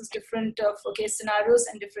 And this is different for case scenarios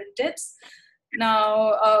and different tips.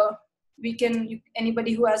 Now,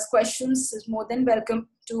 anybody who has questions is more than welcome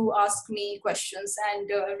to ask me questions, and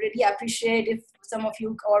really appreciate if some of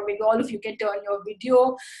you or maybe all of you can turn your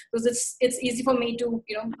video, because it's easy for me to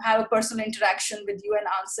have a personal interaction with you and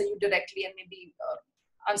answer you directly, and maybe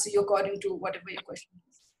answer you according to whatever your question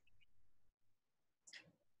is.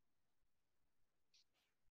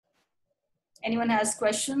 Anyone has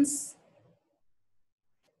questions?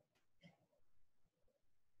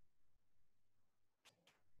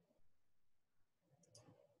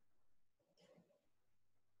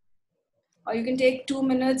 Or you can take 2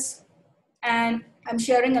 minutes, and I'm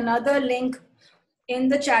sharing another link in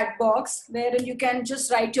the chat box where you can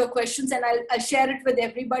just write your questions, and I'll share it with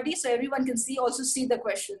everybody so everyone can also see the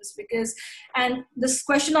questions. And this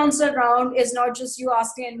question answer round is not just you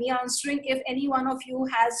asking and me answering. If any one of you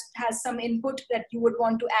has some input that you would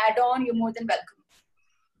want to add on, you're more than welcome.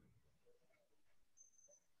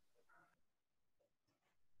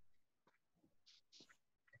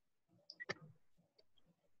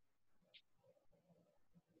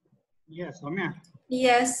 Yeah, Saumya.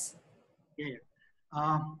 Yes. Yeah.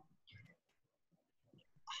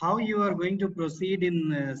 how you are going to proceed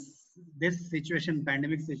in this situation,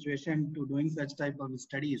 pandemic situation, to doing such type of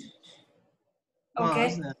studies.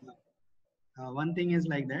 Because Okay. one thing is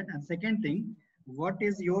like that. And second thing, what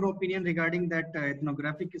is your opinion regarding that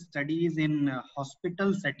ethnographic studies in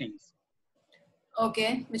hospital settings?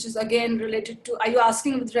 Okay, which is again related to, are you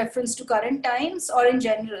asking with reference to current times or in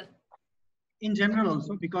general? In general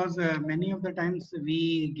also, because many of the times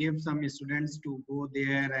we give some students to go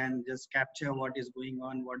there and just capture what is going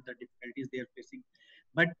on, what the difficulties they are facing.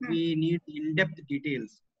 But we need in-depth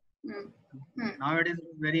details. Nowadays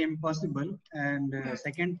it's very impossible. And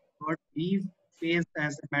second, what we face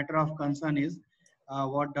as a matter of concern is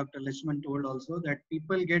what Dr. Lishman told also, that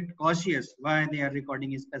people get cautious why they are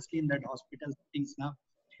recording, especially in that hospital settings now,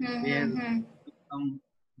 where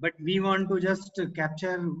but we want to just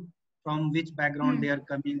capture from which background they are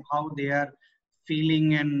coming, how they are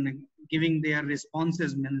feeling, and giving their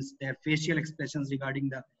responses, means their facial expressions regarding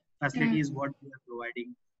the facilities what we are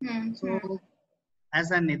providing. So as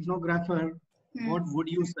an ethnographer, what would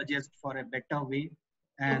you suggest for a better way?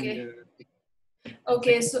 And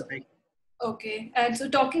okay, so okay, and so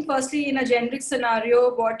talking firstly in a generic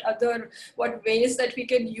scenario, what ways that we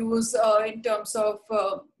can use in terms of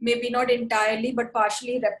maybe not entirely but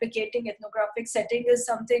partially replicating ethnographic setting is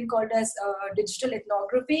something called as digital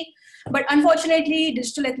ethnography. But unfortunately,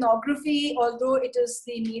 digital ethnography, although it is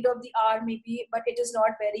the need of the hour maybe, but it is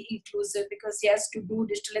not very inclusive, because yes, to do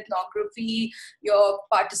digital ethnography, your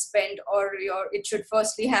participant or it should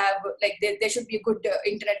firstly have, like, there should be a good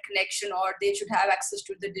internet connection, or they should have access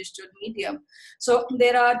to the digital medium. So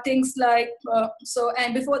there are things like,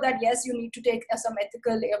 and before that, yes, you need to take some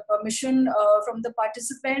ethical permission from the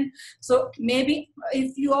participant. So maybe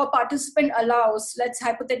if your participant allows, let's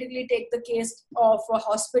hypothetically take the case of a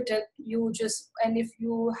hospital, and if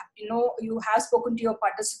you have spoken to your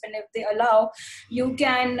participant, if they allow, you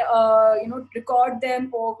can, record them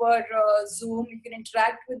over Zoom, you can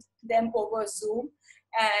interact with them over Zoom.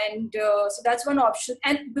 And so that's one option.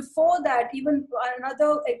 And before that, even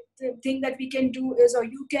another thing that we can do is, or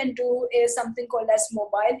you can do, is something called as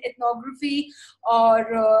mobile ethnography,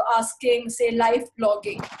 or asking, say, live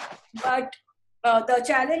blogging. But the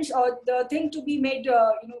challenge, or the thing to be made,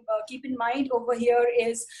 keep in mind over here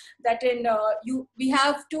is that we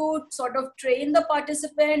have to sort of train the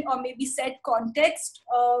participant, or maybe set context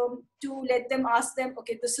to let them, ask them,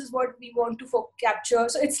 okay, this is what we want to capture.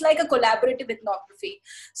 So it's like a collaborative ethnography.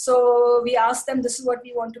 So we ask them, this is what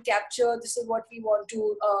we want to capture, this is what we want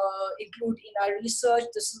to include in our research,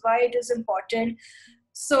 this is why it is important.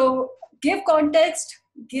 So give context,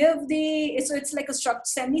 so it's like a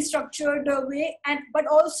semi-structured way, but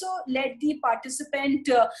also let the participant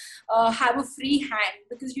have a free hand,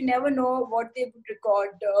 because you never know what they would record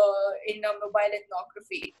in a mobile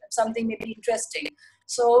ethnography, something may be interesting.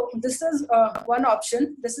 So this is one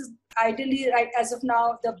option. This is ideally, right, as of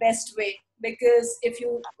now, the best way, because if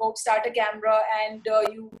you start a camera and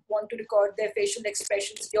you want to record their facial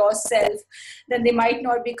expressions yourself, then they might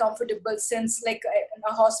not be comfortable, since like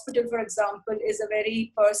a hospital, for example, is a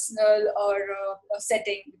very personal or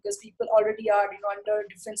setting, because people already are under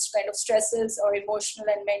different kind of stresses, or emotional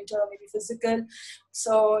and mental, or maybe physical.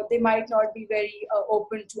 So they might not be very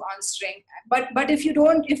open to answering. But if you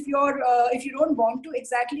don't want to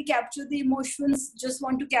exactly capture the emotions, just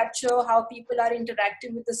want to capture how people are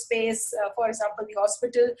interacting with the space, for example, the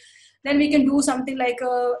hospital, then we can do something like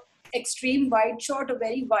a extreme wide shot, a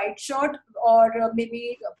very wide shot, or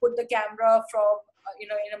maybe put the camera from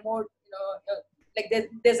in a more like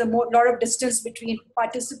there's a lot of distance between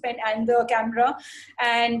participant and the camera,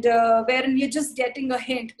 and wherein we're just getting a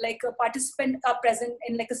hint, like a participant are present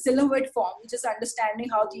in like a silhouette form, just understanding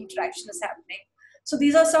how the interaction is happening. So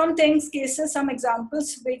these are some cases, some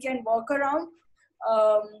examples we can work around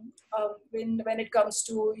when it comes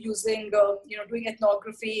to using, doing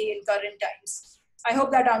ethnography in current times. I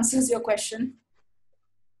hope that answers your question.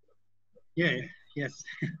 Yeah, yes.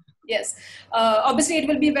 Yes. Obviously, it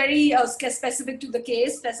will be very specific to the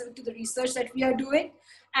case, specific to the research that we are doing.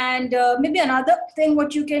 And maybe another thing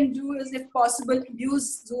what you can do is, if possible,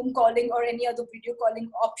 use Zoom calling or any other video calling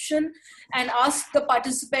option, and ask the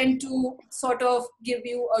participant to sort of give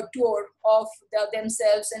you a tour of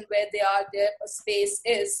themselves and where they are, their space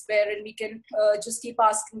is, wherein we can just keep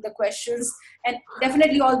asking the questions. And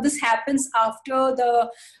definitely all this happens after the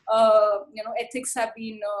ethics have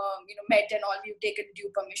been met and all, we've taken due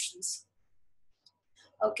permissions.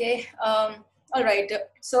 Okay. All right.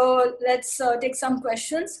 So let's take some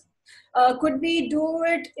questions. Could we do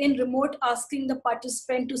it in remote, asking the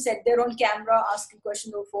participant to set their own camera, asking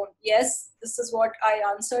question over phone? Yes, this is what I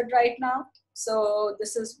answered right now. So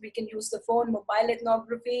this is, we can use the phone, mobile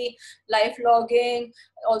ethnography, live logging,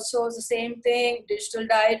 also the same thing, digital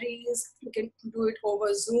diaries, we can do it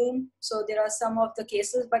over Zoom. So there are some of the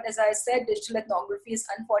cases, but as I said, digital ethnography is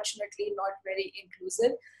unfortunately not very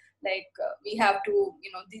inclusive. Like we have to,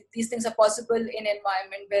 these things are possible in an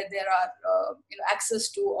environment where there are, access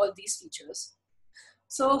to all these features.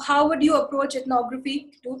 So how would you approach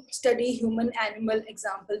ethnography to study human-animal,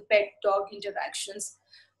 example, pet-dog interactions?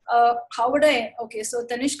 How would I, okay, so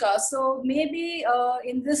Tanishka, so maybe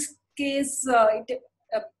in this case,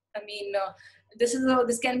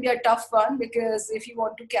 this can be a tough one, because if you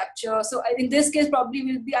want to capture, so in this case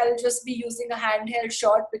probably I'll just be using a handheld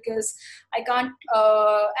shot, because I can't,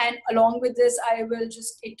 and along with this I will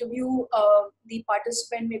just interview the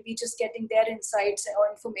participant, maybe just getting their insights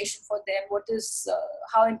or information for them, what is,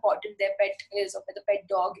 how important their pet is, or the pet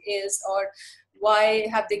dog is, or why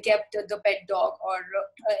have they kept the pet dog, or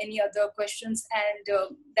any other questions. And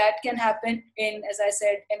that can happen in, as I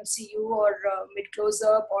said, MCU or mid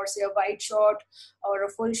close-up, or say a wide shot or a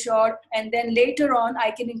full shot. And then later on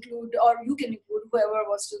I can include, or you can include, whoever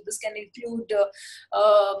wants to, this can include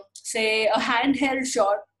say a handheld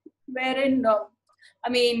shot, wherein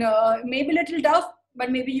maybe a little tough, but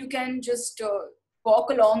maybe you can just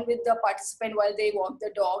walk along with the participant while they walk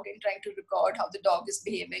the dog and trying to record how the dog is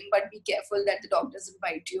behaving, but be careful that the dog doesn't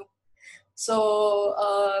bite you.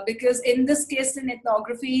 So because in this case in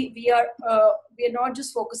ethnography, we are not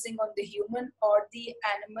just focusing on the human or the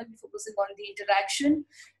animal, we're focusing on the interaction.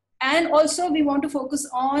 And also we want to focus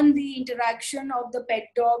on the interaction of the pet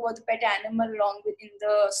dog or the pet animal along within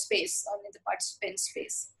the space, or in the participant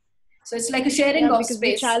space. So it's like a sharing of space.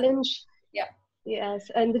 The challenge, yeah. Yes,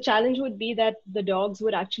 and the challenge would be that the dogs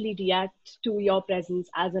would actually react to your presence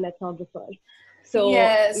as an ethnographer. So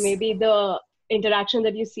yes, maybe the interaction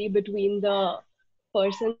that you see between the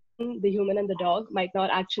person, the human and the dog might not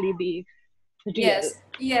actually be real.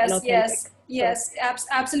 Yes,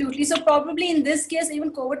 absolutely. So probably in this case,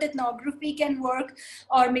 even covert ethnography can work,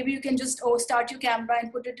 or maybe you can just start your camera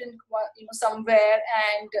and put it in somewhere,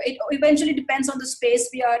 and it eventually depends on the space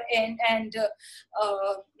we are in, and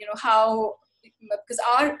how, because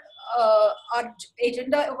our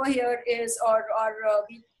agenda over here is,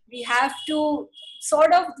 we have to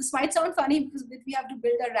sort of, this might sound funny, because we have to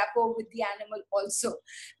build a rapport with the animal also,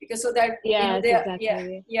 because so that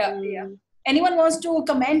exactly. Anyone wants to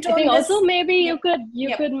comment on I think this? Also maybe you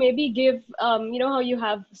could maybe give how you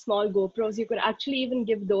have small GoPros, you could actually even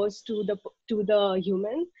give those to the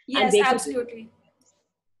human. Yes, and they absolutely.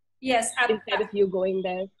 Yes, instead of you going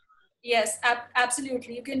there. Yes,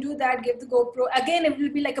 absolutely. You can do that. Give the GoPro. Again, it will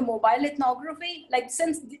be like a mobile ethnography. Like,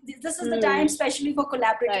 since this is the time, especially for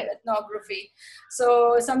collaborative ethnography.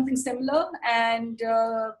 So something similar. And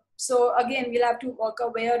so again, we'll have to work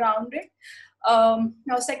our way around it.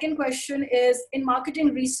 Now, second question is, in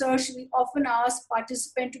marketing research, we often ask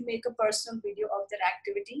participants to make a personal video of their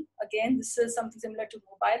activity. Again, this is something similar to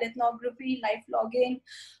mobile ethnography, live logging.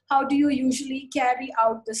 How do you usually carry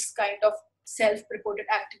out this kind of self-reported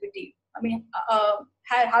activity? I mean,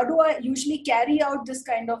 how do I usually carry out this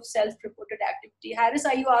kind of self-reported activity? Harris,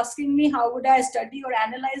 are you asking me how would I study or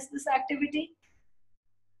analyze this activity?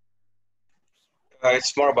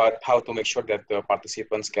 It's more about how to make sure that the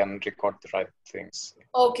participants can record the right things.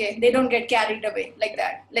 Okay, they don't get carried away like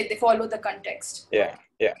that, like they follow the context. Yeah,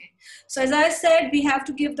 yeah. Okay. So as I said, we have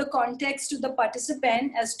to give the context to the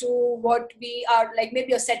participant as to what we are, like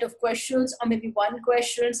maybe a set of questions, or maybe one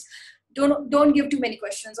questions. Don't give too many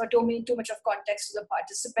questions or too much of context to the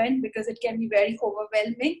participant, because it can be very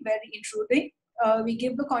overwhelming, very intruding. We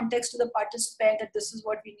give the context to the participant that this is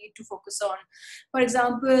what we need to focus on. For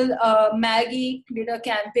example, Maggie did a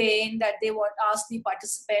campaign that they ask the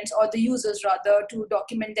participants, or the users rather, to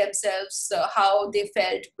document themselves, how they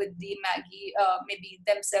felt with the Maggie, maybe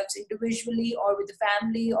themselves individually or with the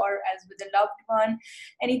family or as with a loved one,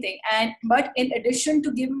 anything. But in addition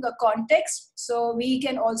to giving a context, so we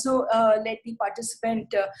can also let the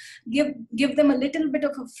participant give them a little bit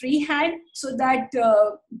of a free hand, so that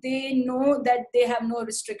they know that they have no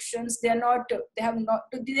restrictions. They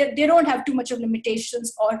don't have too much of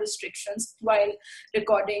limitations or restrictions while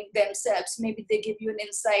recording themselves. Maybe they give you an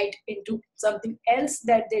insight into something else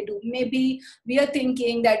that they do. Maybe we are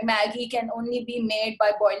thinking that Maggie can only be made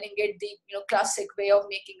by boiling it the classic way of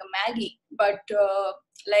making a Maggie. But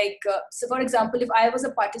so for example, if I was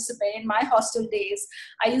a participant in my hostel days,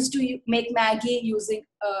 I used to make Maggie using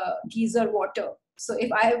geyser water. So if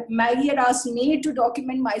Maggie had asked me to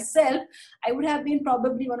document myself, I would have been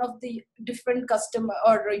probably one of the different customer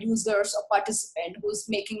or users or participant who's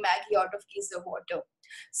making Maggie out of geyser water.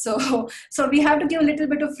 So we have to give a little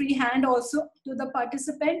bit of free hand also to the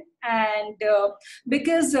participant, and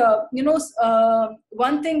because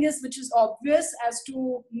one thing is which is obvious as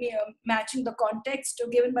to matching the context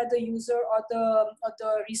given by the user or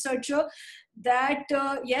the researcher, that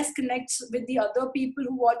yes, connects with the other people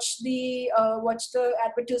who watch the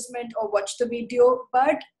advertisement or watch the video,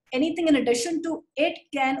 but anything in addition to it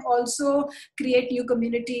can also create new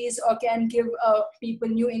communities or can give people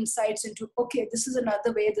new insights into, okay, this is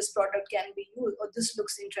another way this product can be used, or this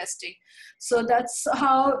looks interesting. So that's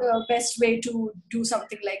how best way to do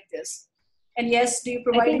something like this. And yes, do you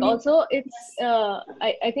provide? I think also it's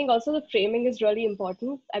I think also the framing is really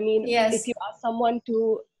important. I mean, yes, if you ask someone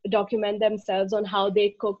to document themselves on how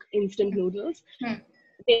they cook instant noodles,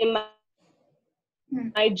 they might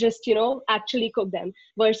just, actually cook them,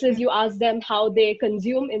 versus you ask them how they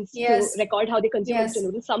consume to record how they consume instant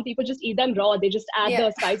noodles. Some people just eat them raw. They just add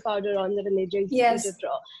the spice powder on it and they just eat it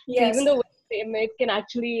raw. So even though it can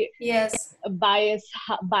actually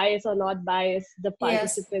bias or not bias the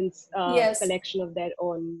participants' collection of their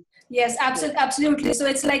own. Yes, absolutely. So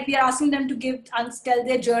it's like we are asking them to tell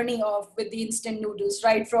their journey with the instant noodles,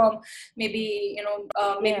 right from maybe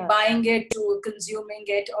buying it to consuming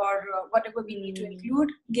it, or whatever we need to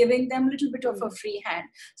include, giving them a little bit of a free hand.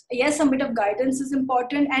 Yes, some bit of guidance is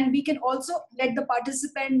important, and we can also let the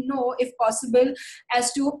participant know, if possible,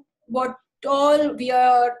 as to what all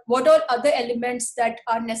other elements that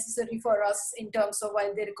are necessary for us in terms of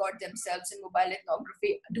while they record themselves in mobile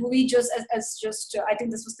ethnography. Do we just, I think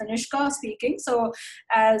this was Tanishka speaking. So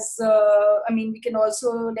we can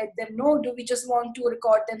also let them know, do we just want to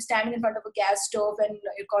record them standing in front of a gas stove and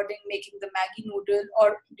making the Maggi noodle,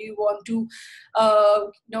 or do you want to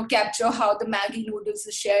capture how the Maggi noodles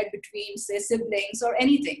is shared between, say, siblings or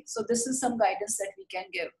anything? So this is some guidance that we can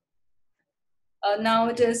give. Now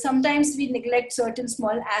it is sometimes we neglect certain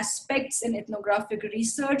small aspects in ethnographic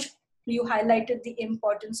research. You highlighted the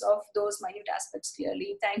importance of those minute aspects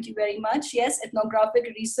clearly. Thank you very much. Yes,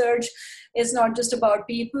 ethnographic research is not just about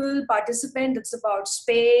people, participant, it's about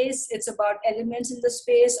space, it's about elements in the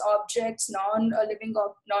space, objects, non-living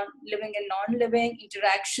and non-living,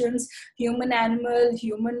 interactions, human-animal,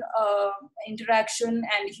 human interaction,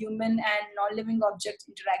 and human and non-living object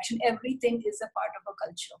interaction. Everything is a part of a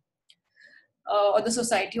culture. Or the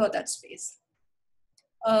society or that space.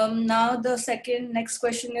 Now the next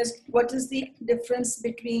question is, what is the difference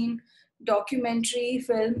between documentary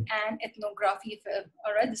film and ethnography film?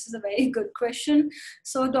 All right, this is a very good question.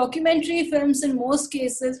 So documentary films in most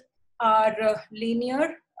cases are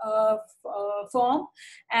linear form,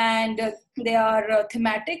 and they are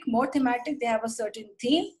more thematic, they have a certain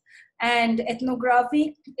theme, and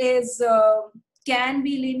ethnography is can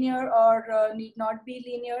be linear or need not be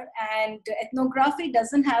linear, and ethnography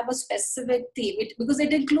doesn't have a specific theme because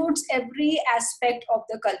it includes every aspect of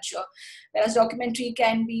the culture, whereas documentary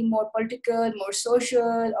can be more political, more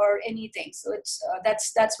social, or anything. So it's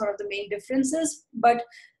that's one of the main differences, but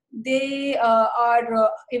they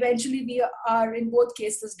eventually we are in both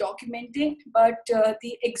cases documenting, but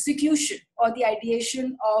the execution or the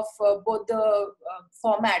ideation of both the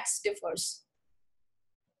formats differs.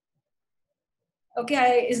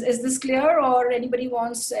 Okay, is this clear, or anybody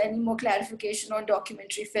wants any more clarification on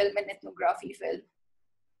documentary film and ethnography film?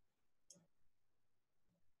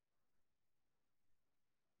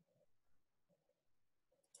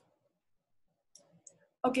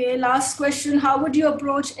 Okay, last question. How would you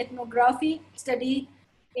approach ethnography study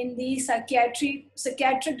in the psychiatric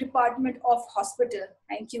department of hospital?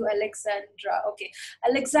 Thank you, Alexandra. Okay,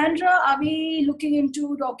 Alexandra, are we looking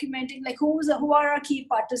into documenting, like who are our key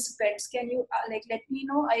participants? Can you let me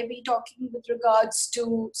know? Are we talking with regards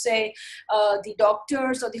to, say, the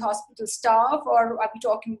doctors or the hospital staff, or are we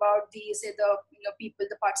talking about the people,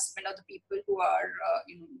 the participant, or the people who are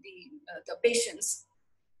the patients?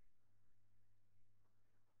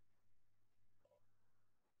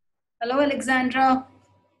 Hello, Alexandra.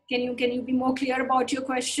 Can you be more clear about your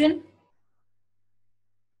question?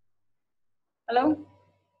 Hello?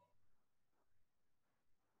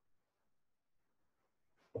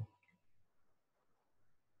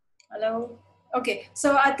 Hello? Okay,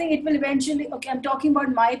 so I think it will eventually, okay, I'm talking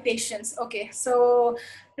about my patients. Okay, so,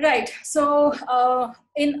 right. So,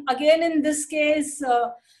 in this case,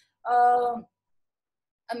 I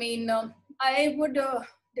would,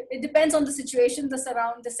 it depends on the situation, the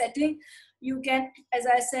setting. You can, as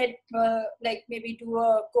I said, like maybe do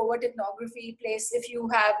a covert ethnography place. If you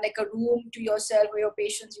have like a room to yourself or your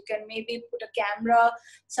patients, you can maybe put a camera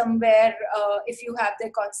somewhere. If you have their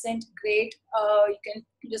consent, great. You can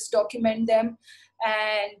just document them.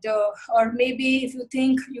 And or maybe if you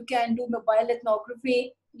think you can do mobile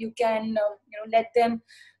ethnography, you can let them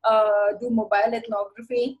do mobile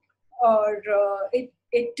ethnography. Or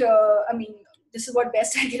I mean, this is what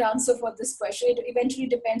best I can answer for this question. It eventually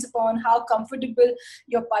depends upon how comfortable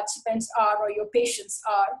your participants are or your patients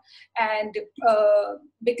are. And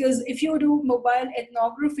because if you do mobile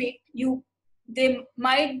ethnography, there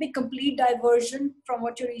might be complete diversion from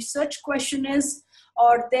what your research question is,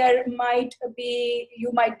 or you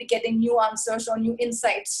might be getting new answers or new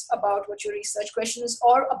insights about what your research question is,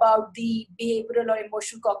 or about the behavioral or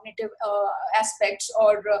emotional cognitive aspects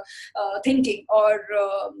or thinking or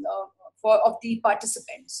of the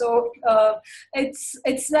participant. So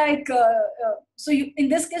it's like so in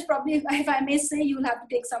this case, probably if I may say, you'll have to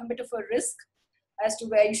take some bit of a risk as to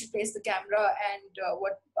where you should place the camera and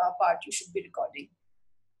what part you should be recording.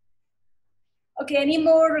 Okay, any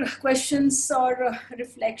more questions or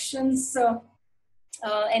reflections?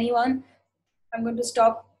 Anyone? I'm going to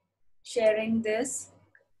stop sharing this.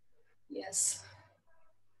 Yes.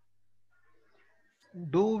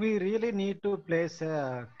 Do we really need to place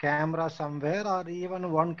a camera somewhere, or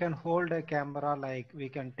even one can hold a camera, like we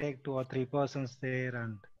can take 2 or 3 persons there?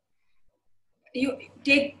 And you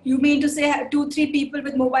mean to say 2-3 people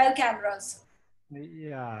with mobile cameras?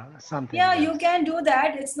 Yeah, something. Yeah, yes. You can do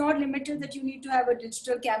that. It's not limited that you need to have a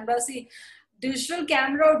digital camera. See, digital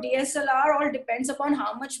camera or DSLR all depends upon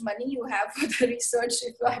how much money you have for the research,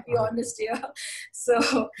 if I be honest here.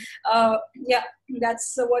 So yeah,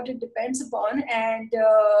 that's what it depends upon. And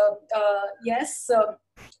yes,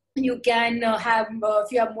 you can have,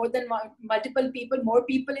 if you have more than more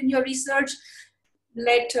people in your research,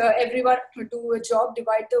 let everyone do a job,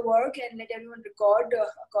 divide the work, and let everyone record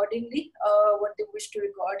accordingly what they wish to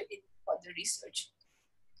record for the research.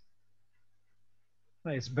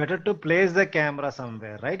 It's better to place the camera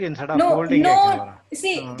somewhere, right? Instead of holding a camera.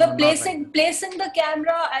 See, the placing the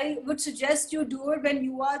camera, I would suggest you do it when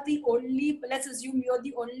you are the only, let's assume you're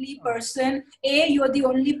the only person, you're the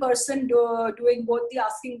only person doing both the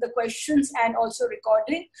asking the questions and also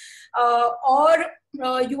recording, or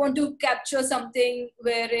you want to capture something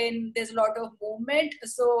wherein there's a lot of movement.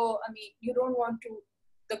 So, I mean, you don't want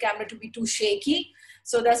the camera to be too shaky.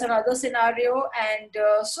 So that's another scenario. And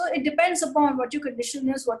so it depends upon what your condition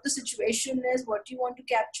is, what the situation is, what you want to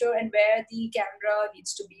capture, and where the camera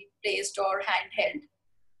needs to be placed or handheld.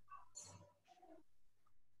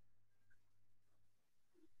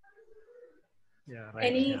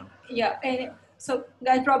 Yeah, right. So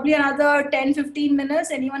guys, probably another 10-15 minutes.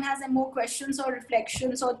 Anyone has any more questions or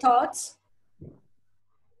reflections or thoughts?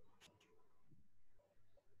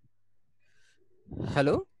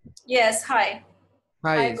 Hello? Yes, hi.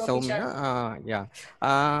 Hi, Saumya.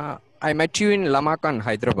 I met you in Lamakan,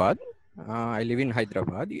 Hyderabad. I live in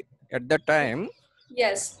Hyderabad. At that time,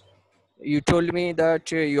 yes, you told me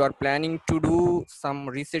that you are planning to do some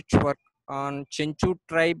research work on Chenchu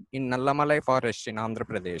tribe in Nallamalai forest in Andhra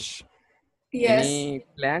Pradesh. Yes. Any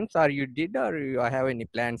plans, or you did, or you have any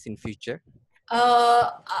plans in future?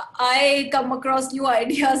 I come across new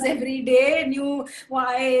ideas every day.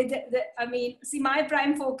 I mean, see, my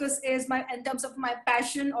prime focus is in terms of my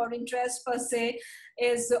passion or interest per se,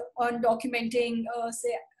 is on documenting,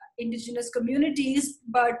 say, indigenous communities.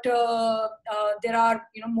 But there are,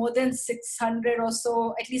 more than 600 or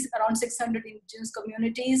so, at least around 600 indigenous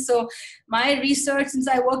communities. So my research, since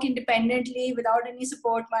I work independently without any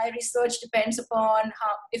support, my research depends upon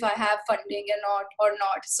if I have funding or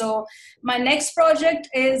not. So my next project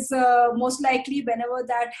is most likely, whenever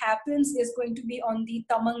that happens, is going to be on the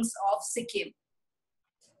Tamangs of Sikkim.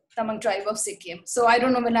 Tamang tribe of Sikkim. So I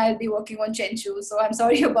don't know when I'll be working on Chenchu. So I'm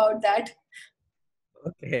sorry about that.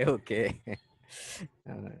 Okay.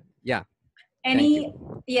 Yeah.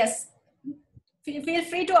 Yes. Feel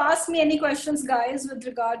free to ask me any questions, guys, with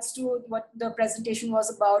regards to what the presentation was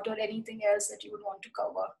about or anything else that you would want to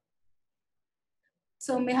cover.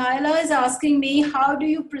 So Mihaela is asking me, how do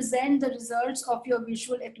you present the results of your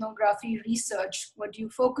visual ethnography research? What do you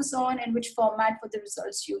focus on, and which format for the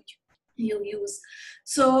results you use?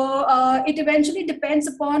 So it eventually depends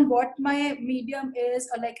upon what my medium is.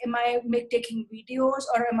 Like, am I taking videos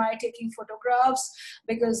or am I taking photographs?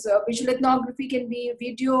 Because visual ethnography can be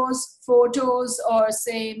videos, photos, or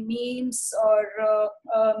say memes, or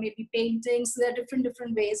maybe paintings. There are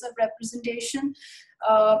different ways of representation.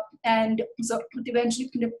 And so eventually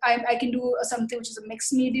I can do something which is a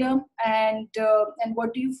mixed medium. And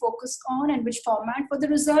what do you focus on and which format for the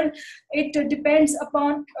result? It depends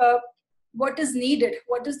upon what is needed,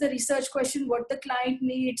 what is the research question, what the client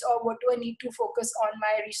needs, or what do I need to focus on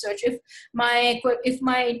my research. If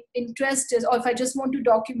my interest is, or if I just want to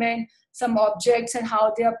document some objects and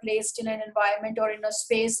how they are placed in an environment or in a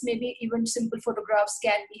space, maybe even simple photographs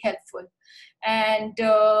can be helpful. And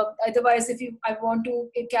otherwise, if I want to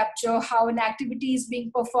capture how an activity is being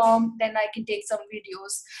performed, then I can take some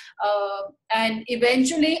videos. And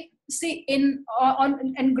eventually, see,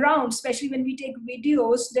 on ground, especially when we take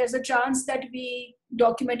videos, there's a chance that we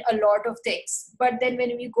document a lot of things. But then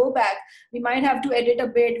when we go back, we might have to edit a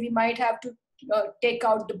bit. We might have to take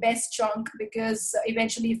out the best chunk, because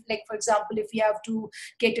eventually, like for example, if we have to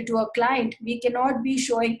cater to a client, we cannot be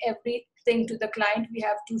showing everything to the client. We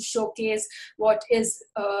have to showcase what is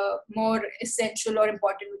more essential or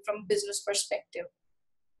important from business perspective.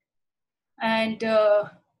 And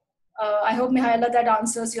I hope, Mihaela, that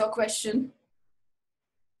answers your question.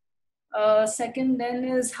 Second then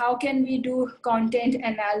is, how can we do content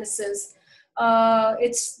analysis?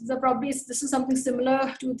 This is something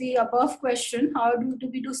similar to the above question. How do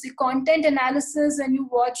we do the content analysis when you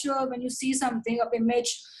when you see something, an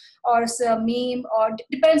image or a meme, or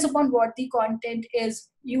depends upon what the content is.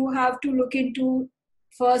 You have to look into,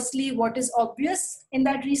 firstly, what is obvious in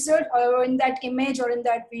that research or in that image or in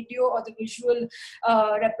that video or the visual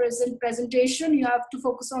presentation. You have to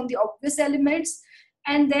focus on the obvious elements.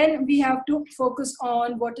 And then we have to focus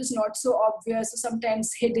on what is not so obvious,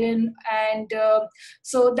 sometimes hidden. And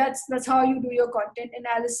so that's how you do your content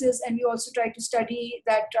analysis. And you also try to study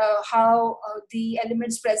that how the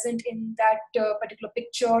elements present in that particular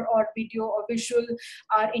picture or video or visual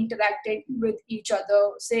are interacting with each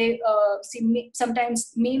other.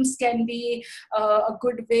 Sometimes memes can be a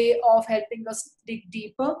good way of helping us dig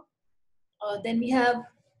deeper. Then we have,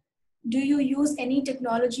 do you use any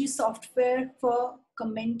technology software for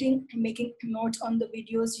commenting and making notes on the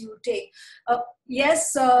videos you take?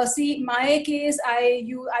 Yes, see, my case, I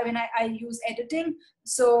use editing.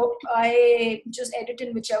 So I just edit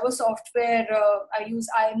in whichever software. I use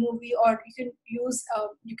iMovie, or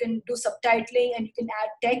you can do subtitling, and you can add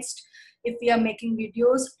text if we are making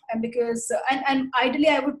videos. And because and ideally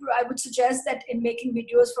I would suggest that in making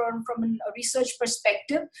videos from a research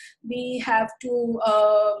perspective, we have to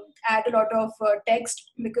add a lot of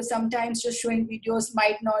text, because sometimes just showing videos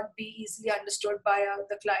might not be easily understood by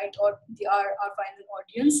the client or our final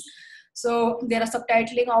audience. So there are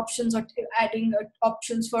subtitling options, or adding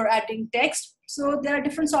options for adding text. So there are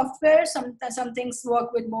different softwares. Some things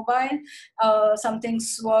work with mobile, some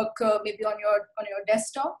things work maybe on your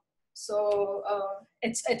desktop. So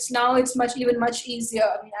it's much easier,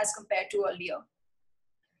 as compared to earlier.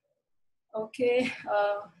 Okay,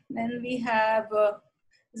 then we have,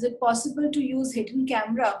 is it possible to use hidden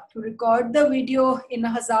camera to record the video in a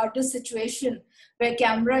hazardous situation where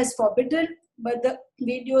camera is forbidden, but the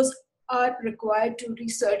videos are required to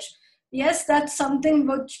research? Yes, that's something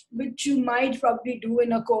which you might probably do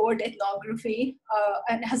in a covert ethnography.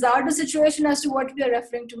 And hazardous situation, as to what we are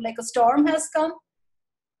referring to, like a storm has come?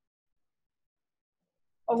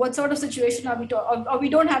 Or what sort of situation are we talking? Or we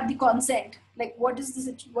don't have the consent? Like, what is the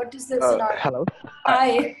scenario? Hello.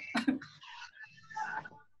 Hi.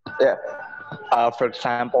 Yeah. For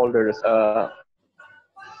example, there's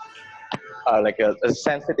like a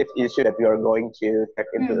sensitive issue that we are going to take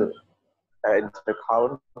into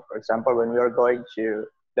account. For example, when we are going to,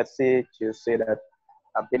 let's say, to see that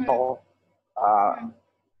people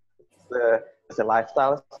the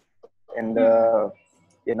lifestyle in the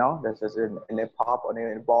this is in a pub or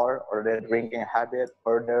in a bar, or their drinking habit,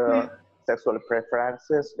 or their sexual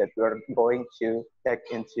preferences, that we are going to take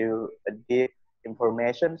into a deep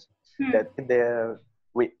information that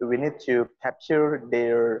we need to capture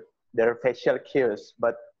their facial cues,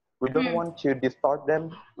 but we don't want to distort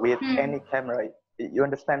them with any camera. You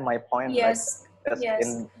understand my point? Yes. Like, yes.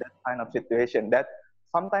 in that kind of situation, that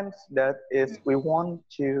sometimes that is we want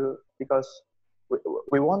to, because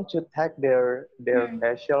we want to tag their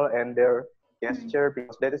facial and their gesture,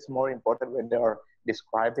 because that is more important when they are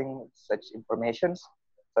describing such information.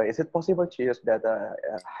 So is it possible to use that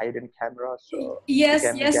hidden camera? So yes,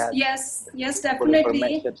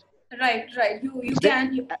 definitely. Right. You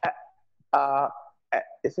can.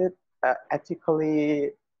 Is it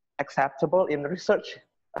ethically acceptable in research?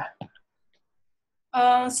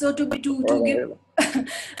 So to give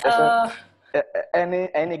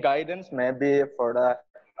any guidance maybe for the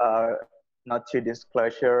not to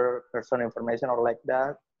disclosure personal information or like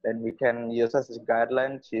that, then we can use as a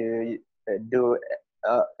guideline to do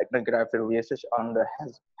ethnography research on the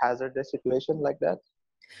hazardous situation like that?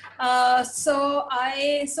 So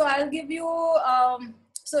I'll give you.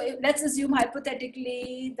 Let's assume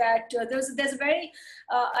hypothetically that there's a very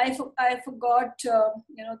I forgot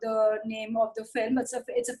the name of the film. It's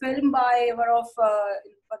a film by one of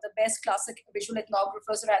the best classic visual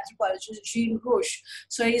ethnographers or anthropologists, Jean Rouge.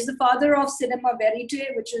 So he's the father of cinema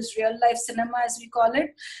verite, which is real life cinema as we call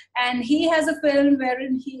it. And he has a film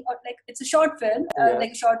wherein it's a short film,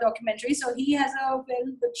 like a short documentary. So he has a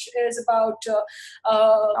film which is about.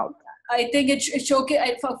 I think it showcases,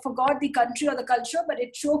 I forgot the country or the culture, but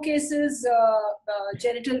it showcases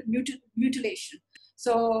genital mutilation.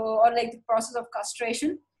 So, or like the process of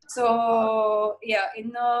castration. So yeah,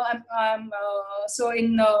 in one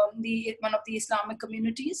of the Islamic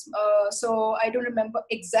communities. So I don't remember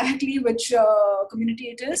exactly which community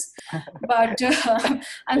it is, but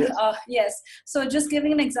yes. So just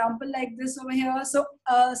giving an example like this over here. So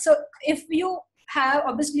if you have,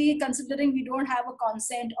 obviously considering we don't have a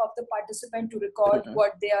consent of the participant to record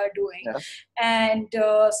what they are doing, and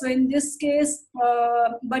so in this case,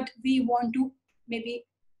 but we want to maybe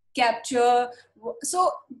capture.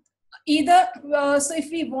 So either so if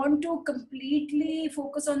we want to completely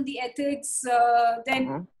focus on the ethics,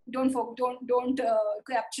 then don't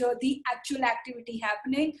capture the actual activity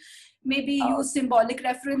happening. Maybe use symbolic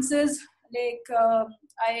references, like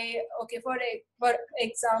for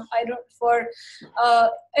example,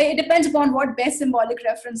 it depends upon what best symbolic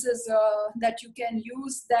references that you can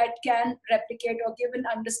use that can replicate or give an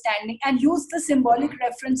understanding, and use the symbolic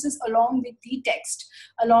references along with the text,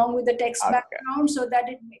 background, so that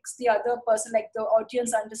it makes the other person, like the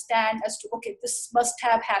audience, understand as to, okay, this must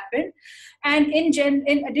have happened. And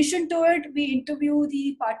in addition to it, we interview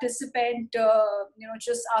the participant,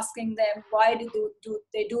 just asking them why did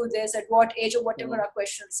they do this, at what age, or whatever our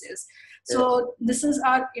questions is. So this is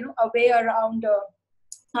our a way around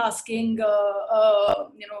asking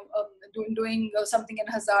doing something in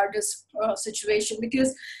a hazardous situation,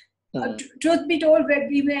 because truth be told,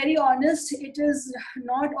 be very honest, it is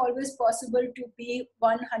not always possible to be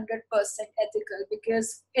 100% ethical,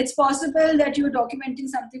 because it's possible that you're documenting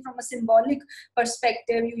something from a symbolic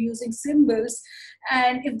perspective, you're using symbols,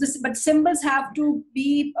 and but symbols have to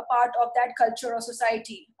be a part of that culture or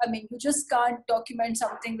society. I mean, you just can't document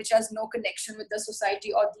something which has no connection with the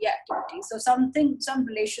society or the activity. So some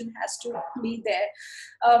relation has to be there.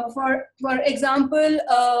 For example,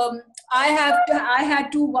 I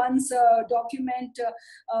had to once document,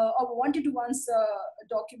 or wanted to once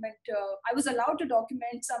document. I was allowed to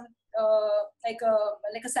document some like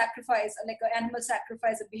a sacrifice, like an animal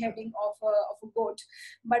sacrifice, a beheading of a goat,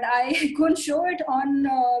 but I couldn't show it on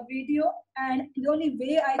video, and the only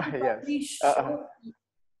way I could probably show,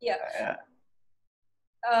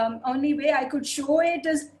 only way I could show it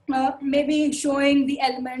is maybe showing the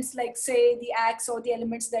elements, like say the axe, or the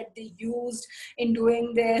elements that they used in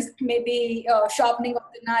doing this, maybe sharpening of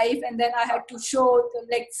the knife, and then I had to show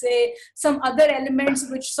like say some other elements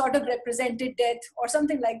which sort of represented death or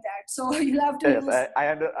something like that. So you'll have to use...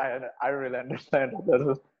 I really understand.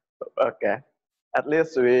 Okay. At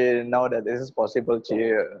least we know that this is possible to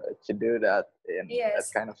do that in that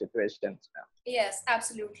kind of situations. Yes,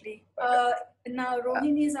 absolutely. Now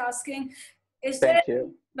Rohini is asking,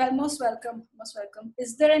 well, most welcome.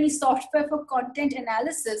 Is there any software for content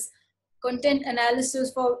analysis? For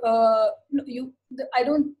I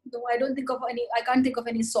don't think of any. I can't think of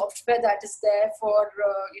any software that is there for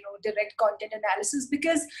direct content analysis,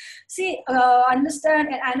 because see, understand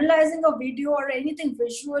and analyzing a video or anything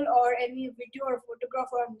visual, or any video or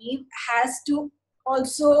photograph or meme, has to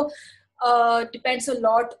also depends a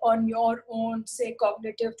lot on your own, say,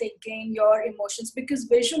 cognitive thinking, your emotions, because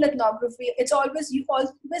visual ethnography, you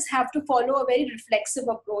always have to follow a very reflexive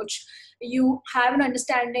approach. You have an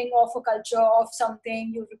understanding of a culture, of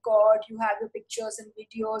something, you record, you have your pictures and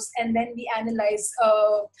videos, and then we analyze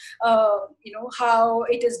how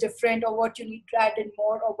it is different, or what you need to add in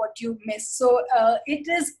more, or what you miss. So it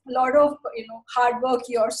is a lot of hard work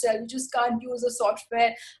yourself. You just can't use a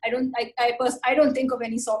software. I don't think of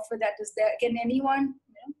any software that is there. Can anyone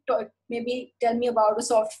maybe tell me about a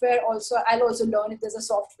software? Also, I'll also learn if there's a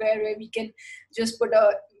software where we can just put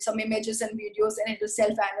some images and videos, and it will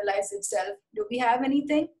self-analyze itself. Do we have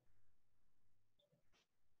anything?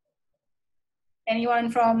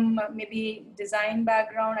 Anyone from maybe design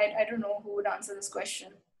background? I don't know who would answer this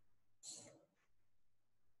question.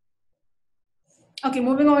 Okay,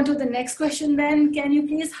 moving on to the next question then. Can you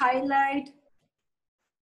please highlight?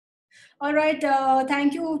 All right,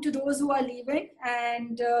 thank you to those who are leaving,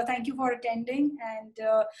 and thank you for attending. And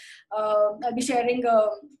I'll be sharing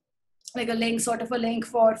like a link, sort of a link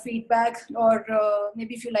for feedback, or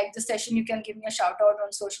maybe if you like the session, you can give me a shout out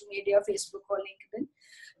on social media, Facebook or LinkedIn.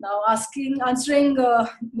 Now, answering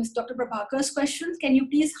Ms. Dr. Prabhakar's question, can you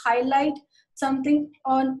please highlight something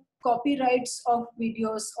on copyrights of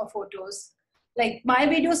videos or photos? Like my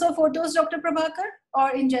videos or photos, Dr. Prabhakar,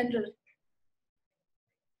 or in general?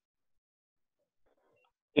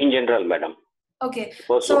 In general, madam. Okay.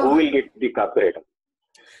 So who will get the copyright?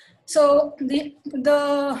 So the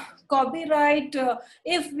copyright,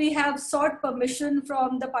 if we have sought permission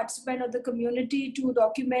from the participant or the community to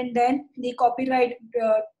document, then the copyright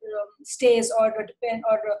stays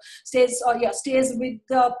stays with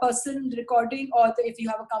the person recording, or if you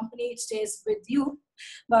have a company, it stays with you.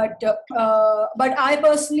 But I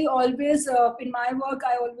personally always in my work,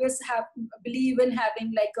 I always believe in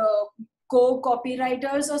having like a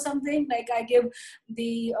co-copywriters or something. Like I give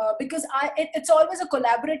the because it's always a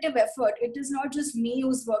collaborative effort. It is not just me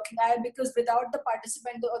who's working. Because without the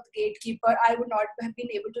participant or the gatekeeper, I would not have been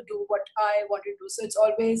able to do what I wanted to do. So it's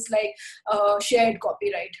always like shared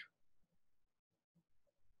copyright.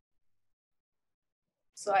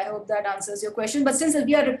 So I hope that answers your question. But since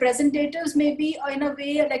we are representatives, maybe in a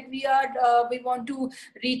way, like we want to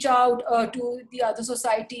reach out to the other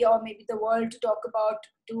society or maybe the world to talk about,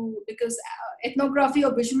 because ethnography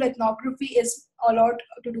or visual ethnography is a lot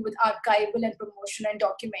to do with archival and promotion and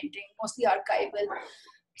documenting, mostly archival.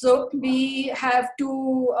 So we have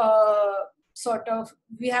to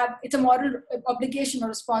it's a moral obligation or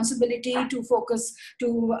responsibility to focus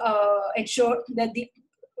to ensure that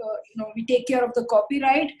we take care of the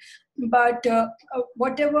copyright, but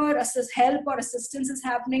whatever help or assistance is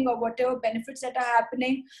happening, or whatever benefits that are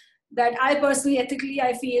happening, that I personally, ethically,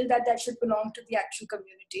 I feel that should belong to the actual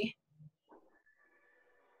community.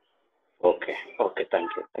 Okay, thank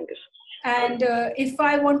you. And if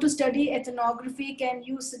I want to study ethnography,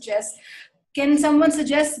 can someone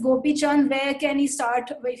suggest Gopi Chand, where can he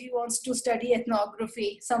start if he wants to study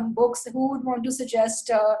ethnography? Some books, who would want to suggest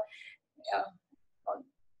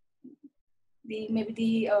maybe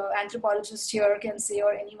the anthropologist here can say,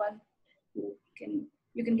 or anyone who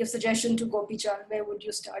you can give suggestion to Gopi Chand. Where would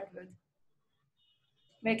you start with?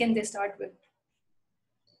 Where can they start with?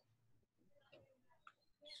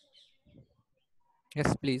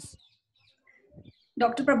 Yes, please.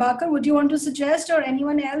 Dr. Prabhakar, would you want to suggest, or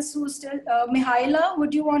anyone else who's still, Mihaila,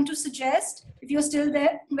 would you want to suggest, if you're still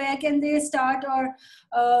there, where can they start, or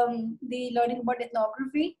the learning about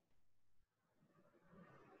ethnography?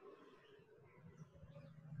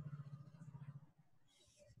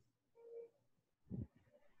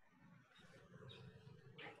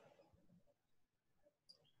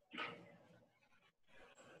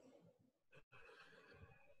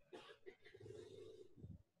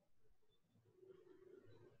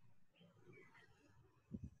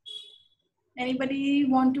 Anybody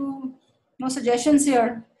want to, no suggestions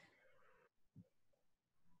here?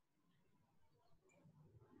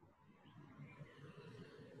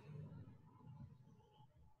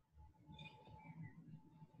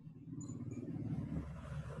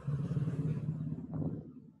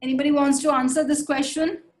 Anybody wants to answer this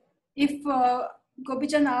question? If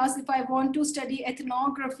Gopichan asks, if I want to study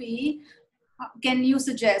ethnography, can you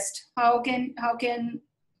suggest? How can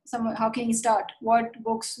you start? What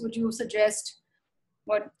books would you suggest?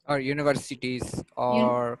 What? Or universities,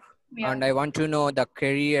 or yeah. And I want to know the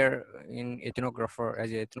career in ethnographer,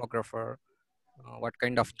 as an ethnographer, what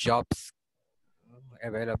kind of jobs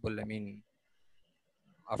available, I mean,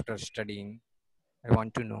 after studying, I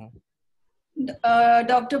want to know.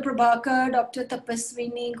 Dr. Prabhakar, Dr.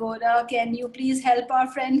 Tapaswini, Gora, can you please help our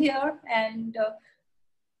friend here? And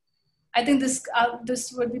I think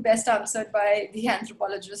this would be best answered by the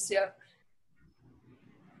anthropologist here.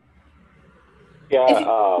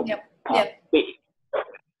 Yeah.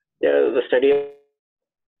 The study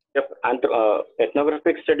of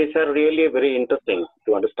ethnographic studies are really very interesting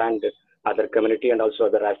to understand other community and also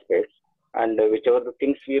other aspects. And whichever the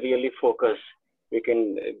things we really focus, we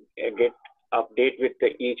can get update with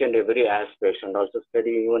each and every aspect, and also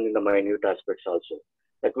study even in the minute aspects also.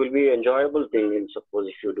 That will be enjoyable thing in suppose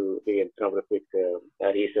if you do the ethnographic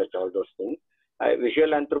research, all those things.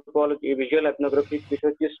 Visual anthropology, visual ethnographic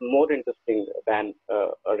research is more interesting than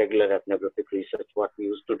a regular ethnographic research, what we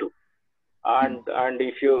used to do. And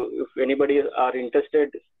if anybody are interested,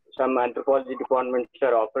 some anthropology departments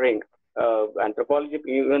are offering anthropology,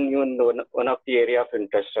 even one of the area of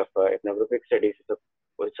interest of ethnographic studies.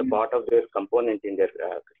 It's a part of their component in their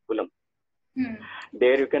curriculum.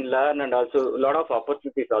 There you can learn, and also a lot of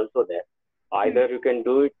opportunities also there. Either you can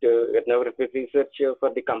do it ethnographic research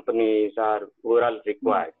for the companies are overall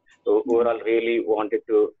required. So overall really wanted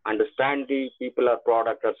to understand the people or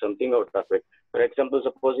product or something out of it. For example,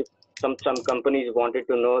 suppose if some companies wanted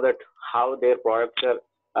to know that how their products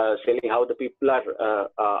are selling, how the people are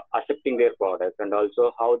accepting their products, and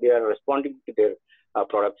also how they are responding to their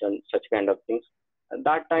products and such kind of things. At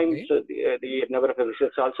that time, so the ethnographic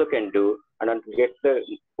research also can do and get the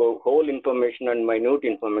whole information and minute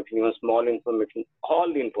information, even small information, all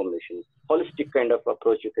the information, holistic kind of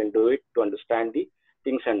approach you can do it to understand the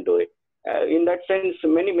things and do it. In that sense,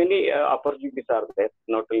 many opportunities are there,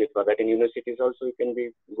 not only for that. In universities also, you can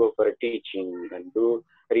go for a teaching and do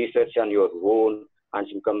research on your own, and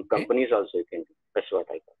some companies also you can do. That's what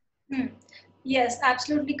I thought. Yes,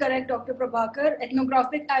 absolutely correct, Dr. Prabhakar.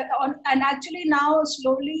 Ethnographic, and actually now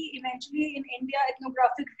slowly, eventually in India,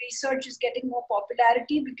 ethnographic research is getting more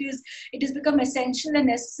popularity because it has become essential and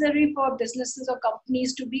necessary for businesses or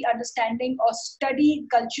companies to be understanding or study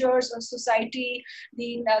cultures or society,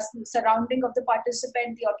 the surrounding of the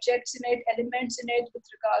participant, the objects in it, elements in it with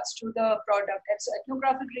regards to the product. And so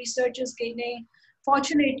ethnographic research is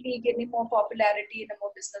fortunately gaining more popularity in a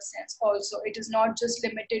more business sense also. It is not just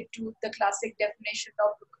limited to the classic definition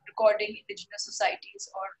of recording indigenous societies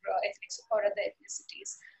or ethnic or other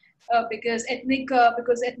ethnicities. Because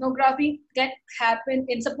ethnography can happen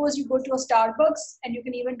in, suppose you go to a Starbucks and you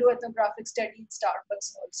can even do ethnographic study in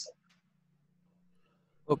Starbucks also.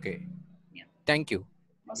 Okay. Yeah. Thank you.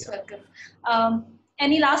 Most welcome.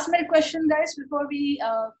 Any last minute question, guys, before we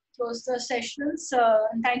close the sessions?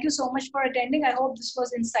 And thank you so much for attending. I hope this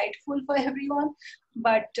was insightful for everyone.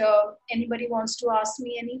 But anybody wants to ask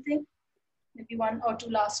me anything? Maybe one or two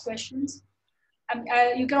last questions.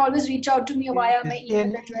 You can always reach out to me via my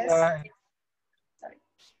email address. Sorry.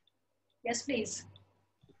 Yes, please.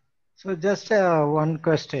 So just one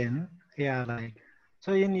question. Yeah,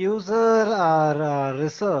 so in user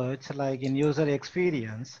research, like in user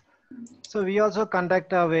experience, so we also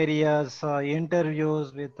conduct various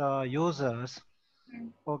interviews with users.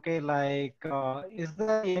 Okay, is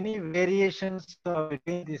there any variations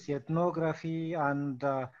between this ethnography and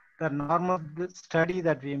the normal study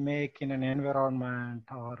that we make in an environment,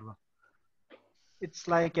 or it's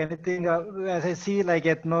like anything? As I see, like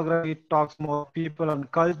ethnography talks more people and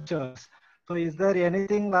cultures. So is there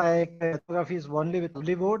anything like ethnography is only with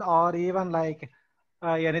livelihood, or even like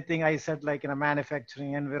anything I said, like in a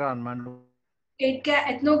manufacturing environment?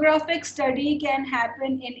 Ethnographic study can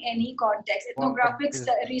happen in any context. Ethnographic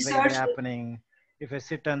research happening if I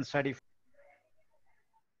sit and study.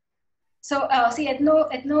 So see,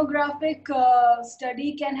 ethnographic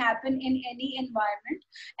study can happen in any environment,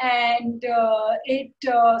 and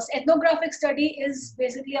ethnographic study is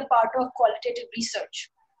basically a part of qualitative research.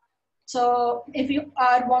 So if you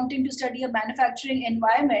are wanting to study a manufacturing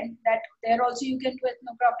environment, that there also you can do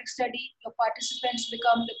ethnographic study. Your participants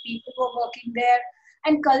become the people who are working there.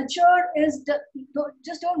 And culture is,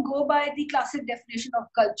 just don't go by the classic definition of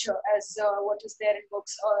culture as what is there in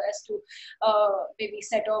books, or as to maybe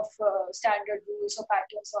set of standard rules or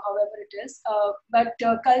patterns or however it is. But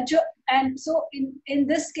culture, and so in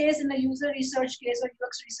this case, in a user research case or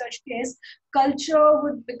UX research case, culture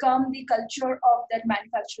would become the culture of that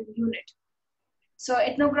manufacturing unit. So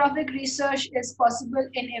ethnographic research is possible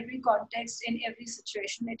in every context, in every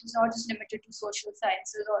situation. It is not just limited to social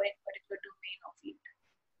sciences or any particular domain or field.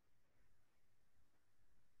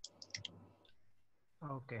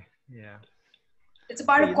 Okay, yeah. It's a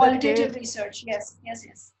part of qualitative research. Yes, yes,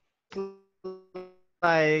 yes.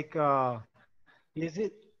 Like, is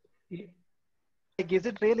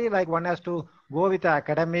it really like one has to go with the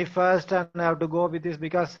academy first and have to go with this?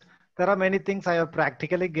 Because there are many things I have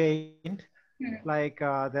practically gained. Like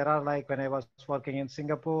there are, like when I was working in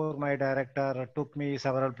Singapore, my director took me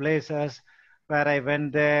several places where I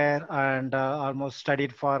went there and almost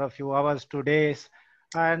studied for a few hours, 2 days.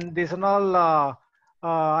 And this and all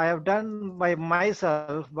I have done by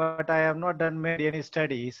myself, but I have not done any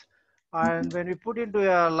studies. And when we put into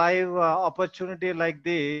a live opportunity like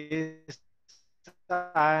this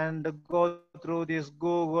and go through this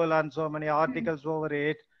Google and so many articles over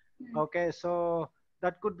it, okay, so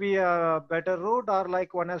that could be a better route, or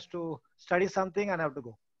like one has to study something and have to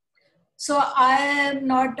go. So I am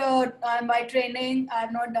not, by training, I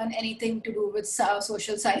have not done anything to do with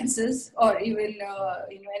social sciences or even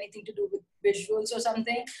anything to do with visuals or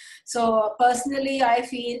something. So personally, I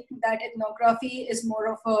feel that ethnography is more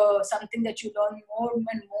of something that you learn more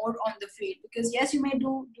and more on the field. Because yes, you may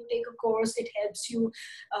do take a course. It helps you.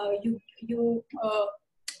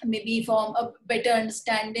 maybe form a better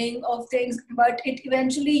understanding of things, but it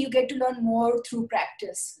eventually you get to learn more through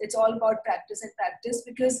practice. It's all about practice and practice,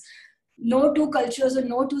 because no two cultures or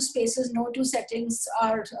no two spaces, no two settings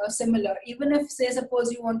are similar. Even if, say,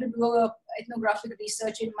 suppose you want to do a ethnographic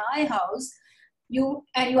research in my house, you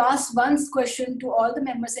ask one question to all the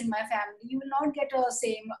members in my family, you will not get a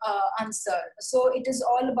same answer. So it is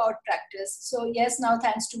all about practice. So yes, now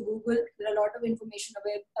thanks to Google, there are a lot of information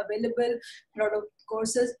available, a lot of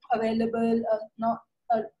courses available.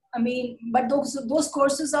 But those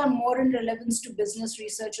courses are more in relevance to business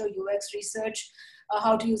research or UX research,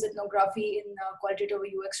 how to use ethnography in qualitative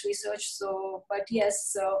UX research. So, but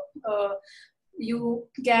yes, you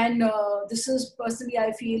can, this is personally,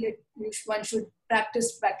 I feel one should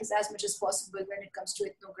practice as much as possible when it comes to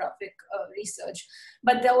ethnographic research.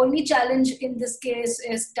 But the only challenge in this case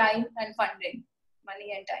is time and funding,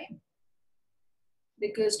 money and time.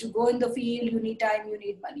 Because to go in the field, you need time, you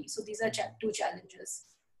need money. So these are two challenges.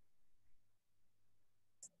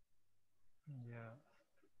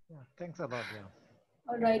 Yeah, thanks a lot. Yeah.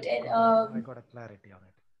 All right. And, I got a clarity on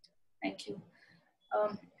it. Thank you.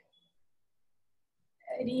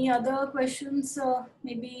 Any other questions?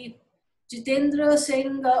 Maybe Jitendra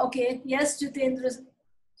Singh. Okay. Yes, Jitendra,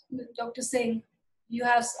 Dr. Singh, you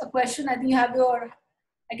have a question. I think you have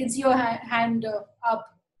I can see your hand up.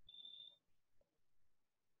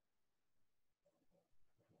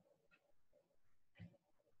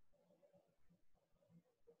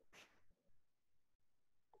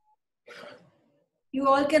 You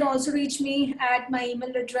all can also reach me at my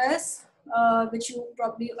email address, which you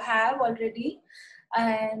probably have already.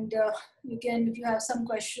 And you can, if you have some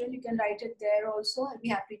question, you can write it there also. I'll be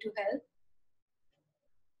happy to help.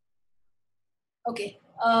 Okay,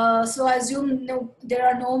 so I assume there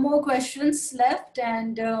are no more questions left.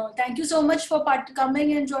 And thank you so much for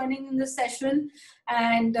coming and joining in this session.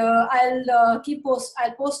 And I'll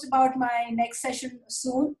post about my next session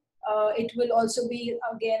soon. It will also be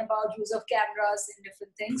again about use of cameras and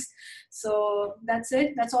different things. So that's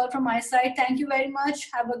it. That's all from my side. Thank you very much.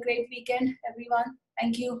 Have a great weekend, everyone.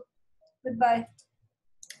 Thank you. Goodbye.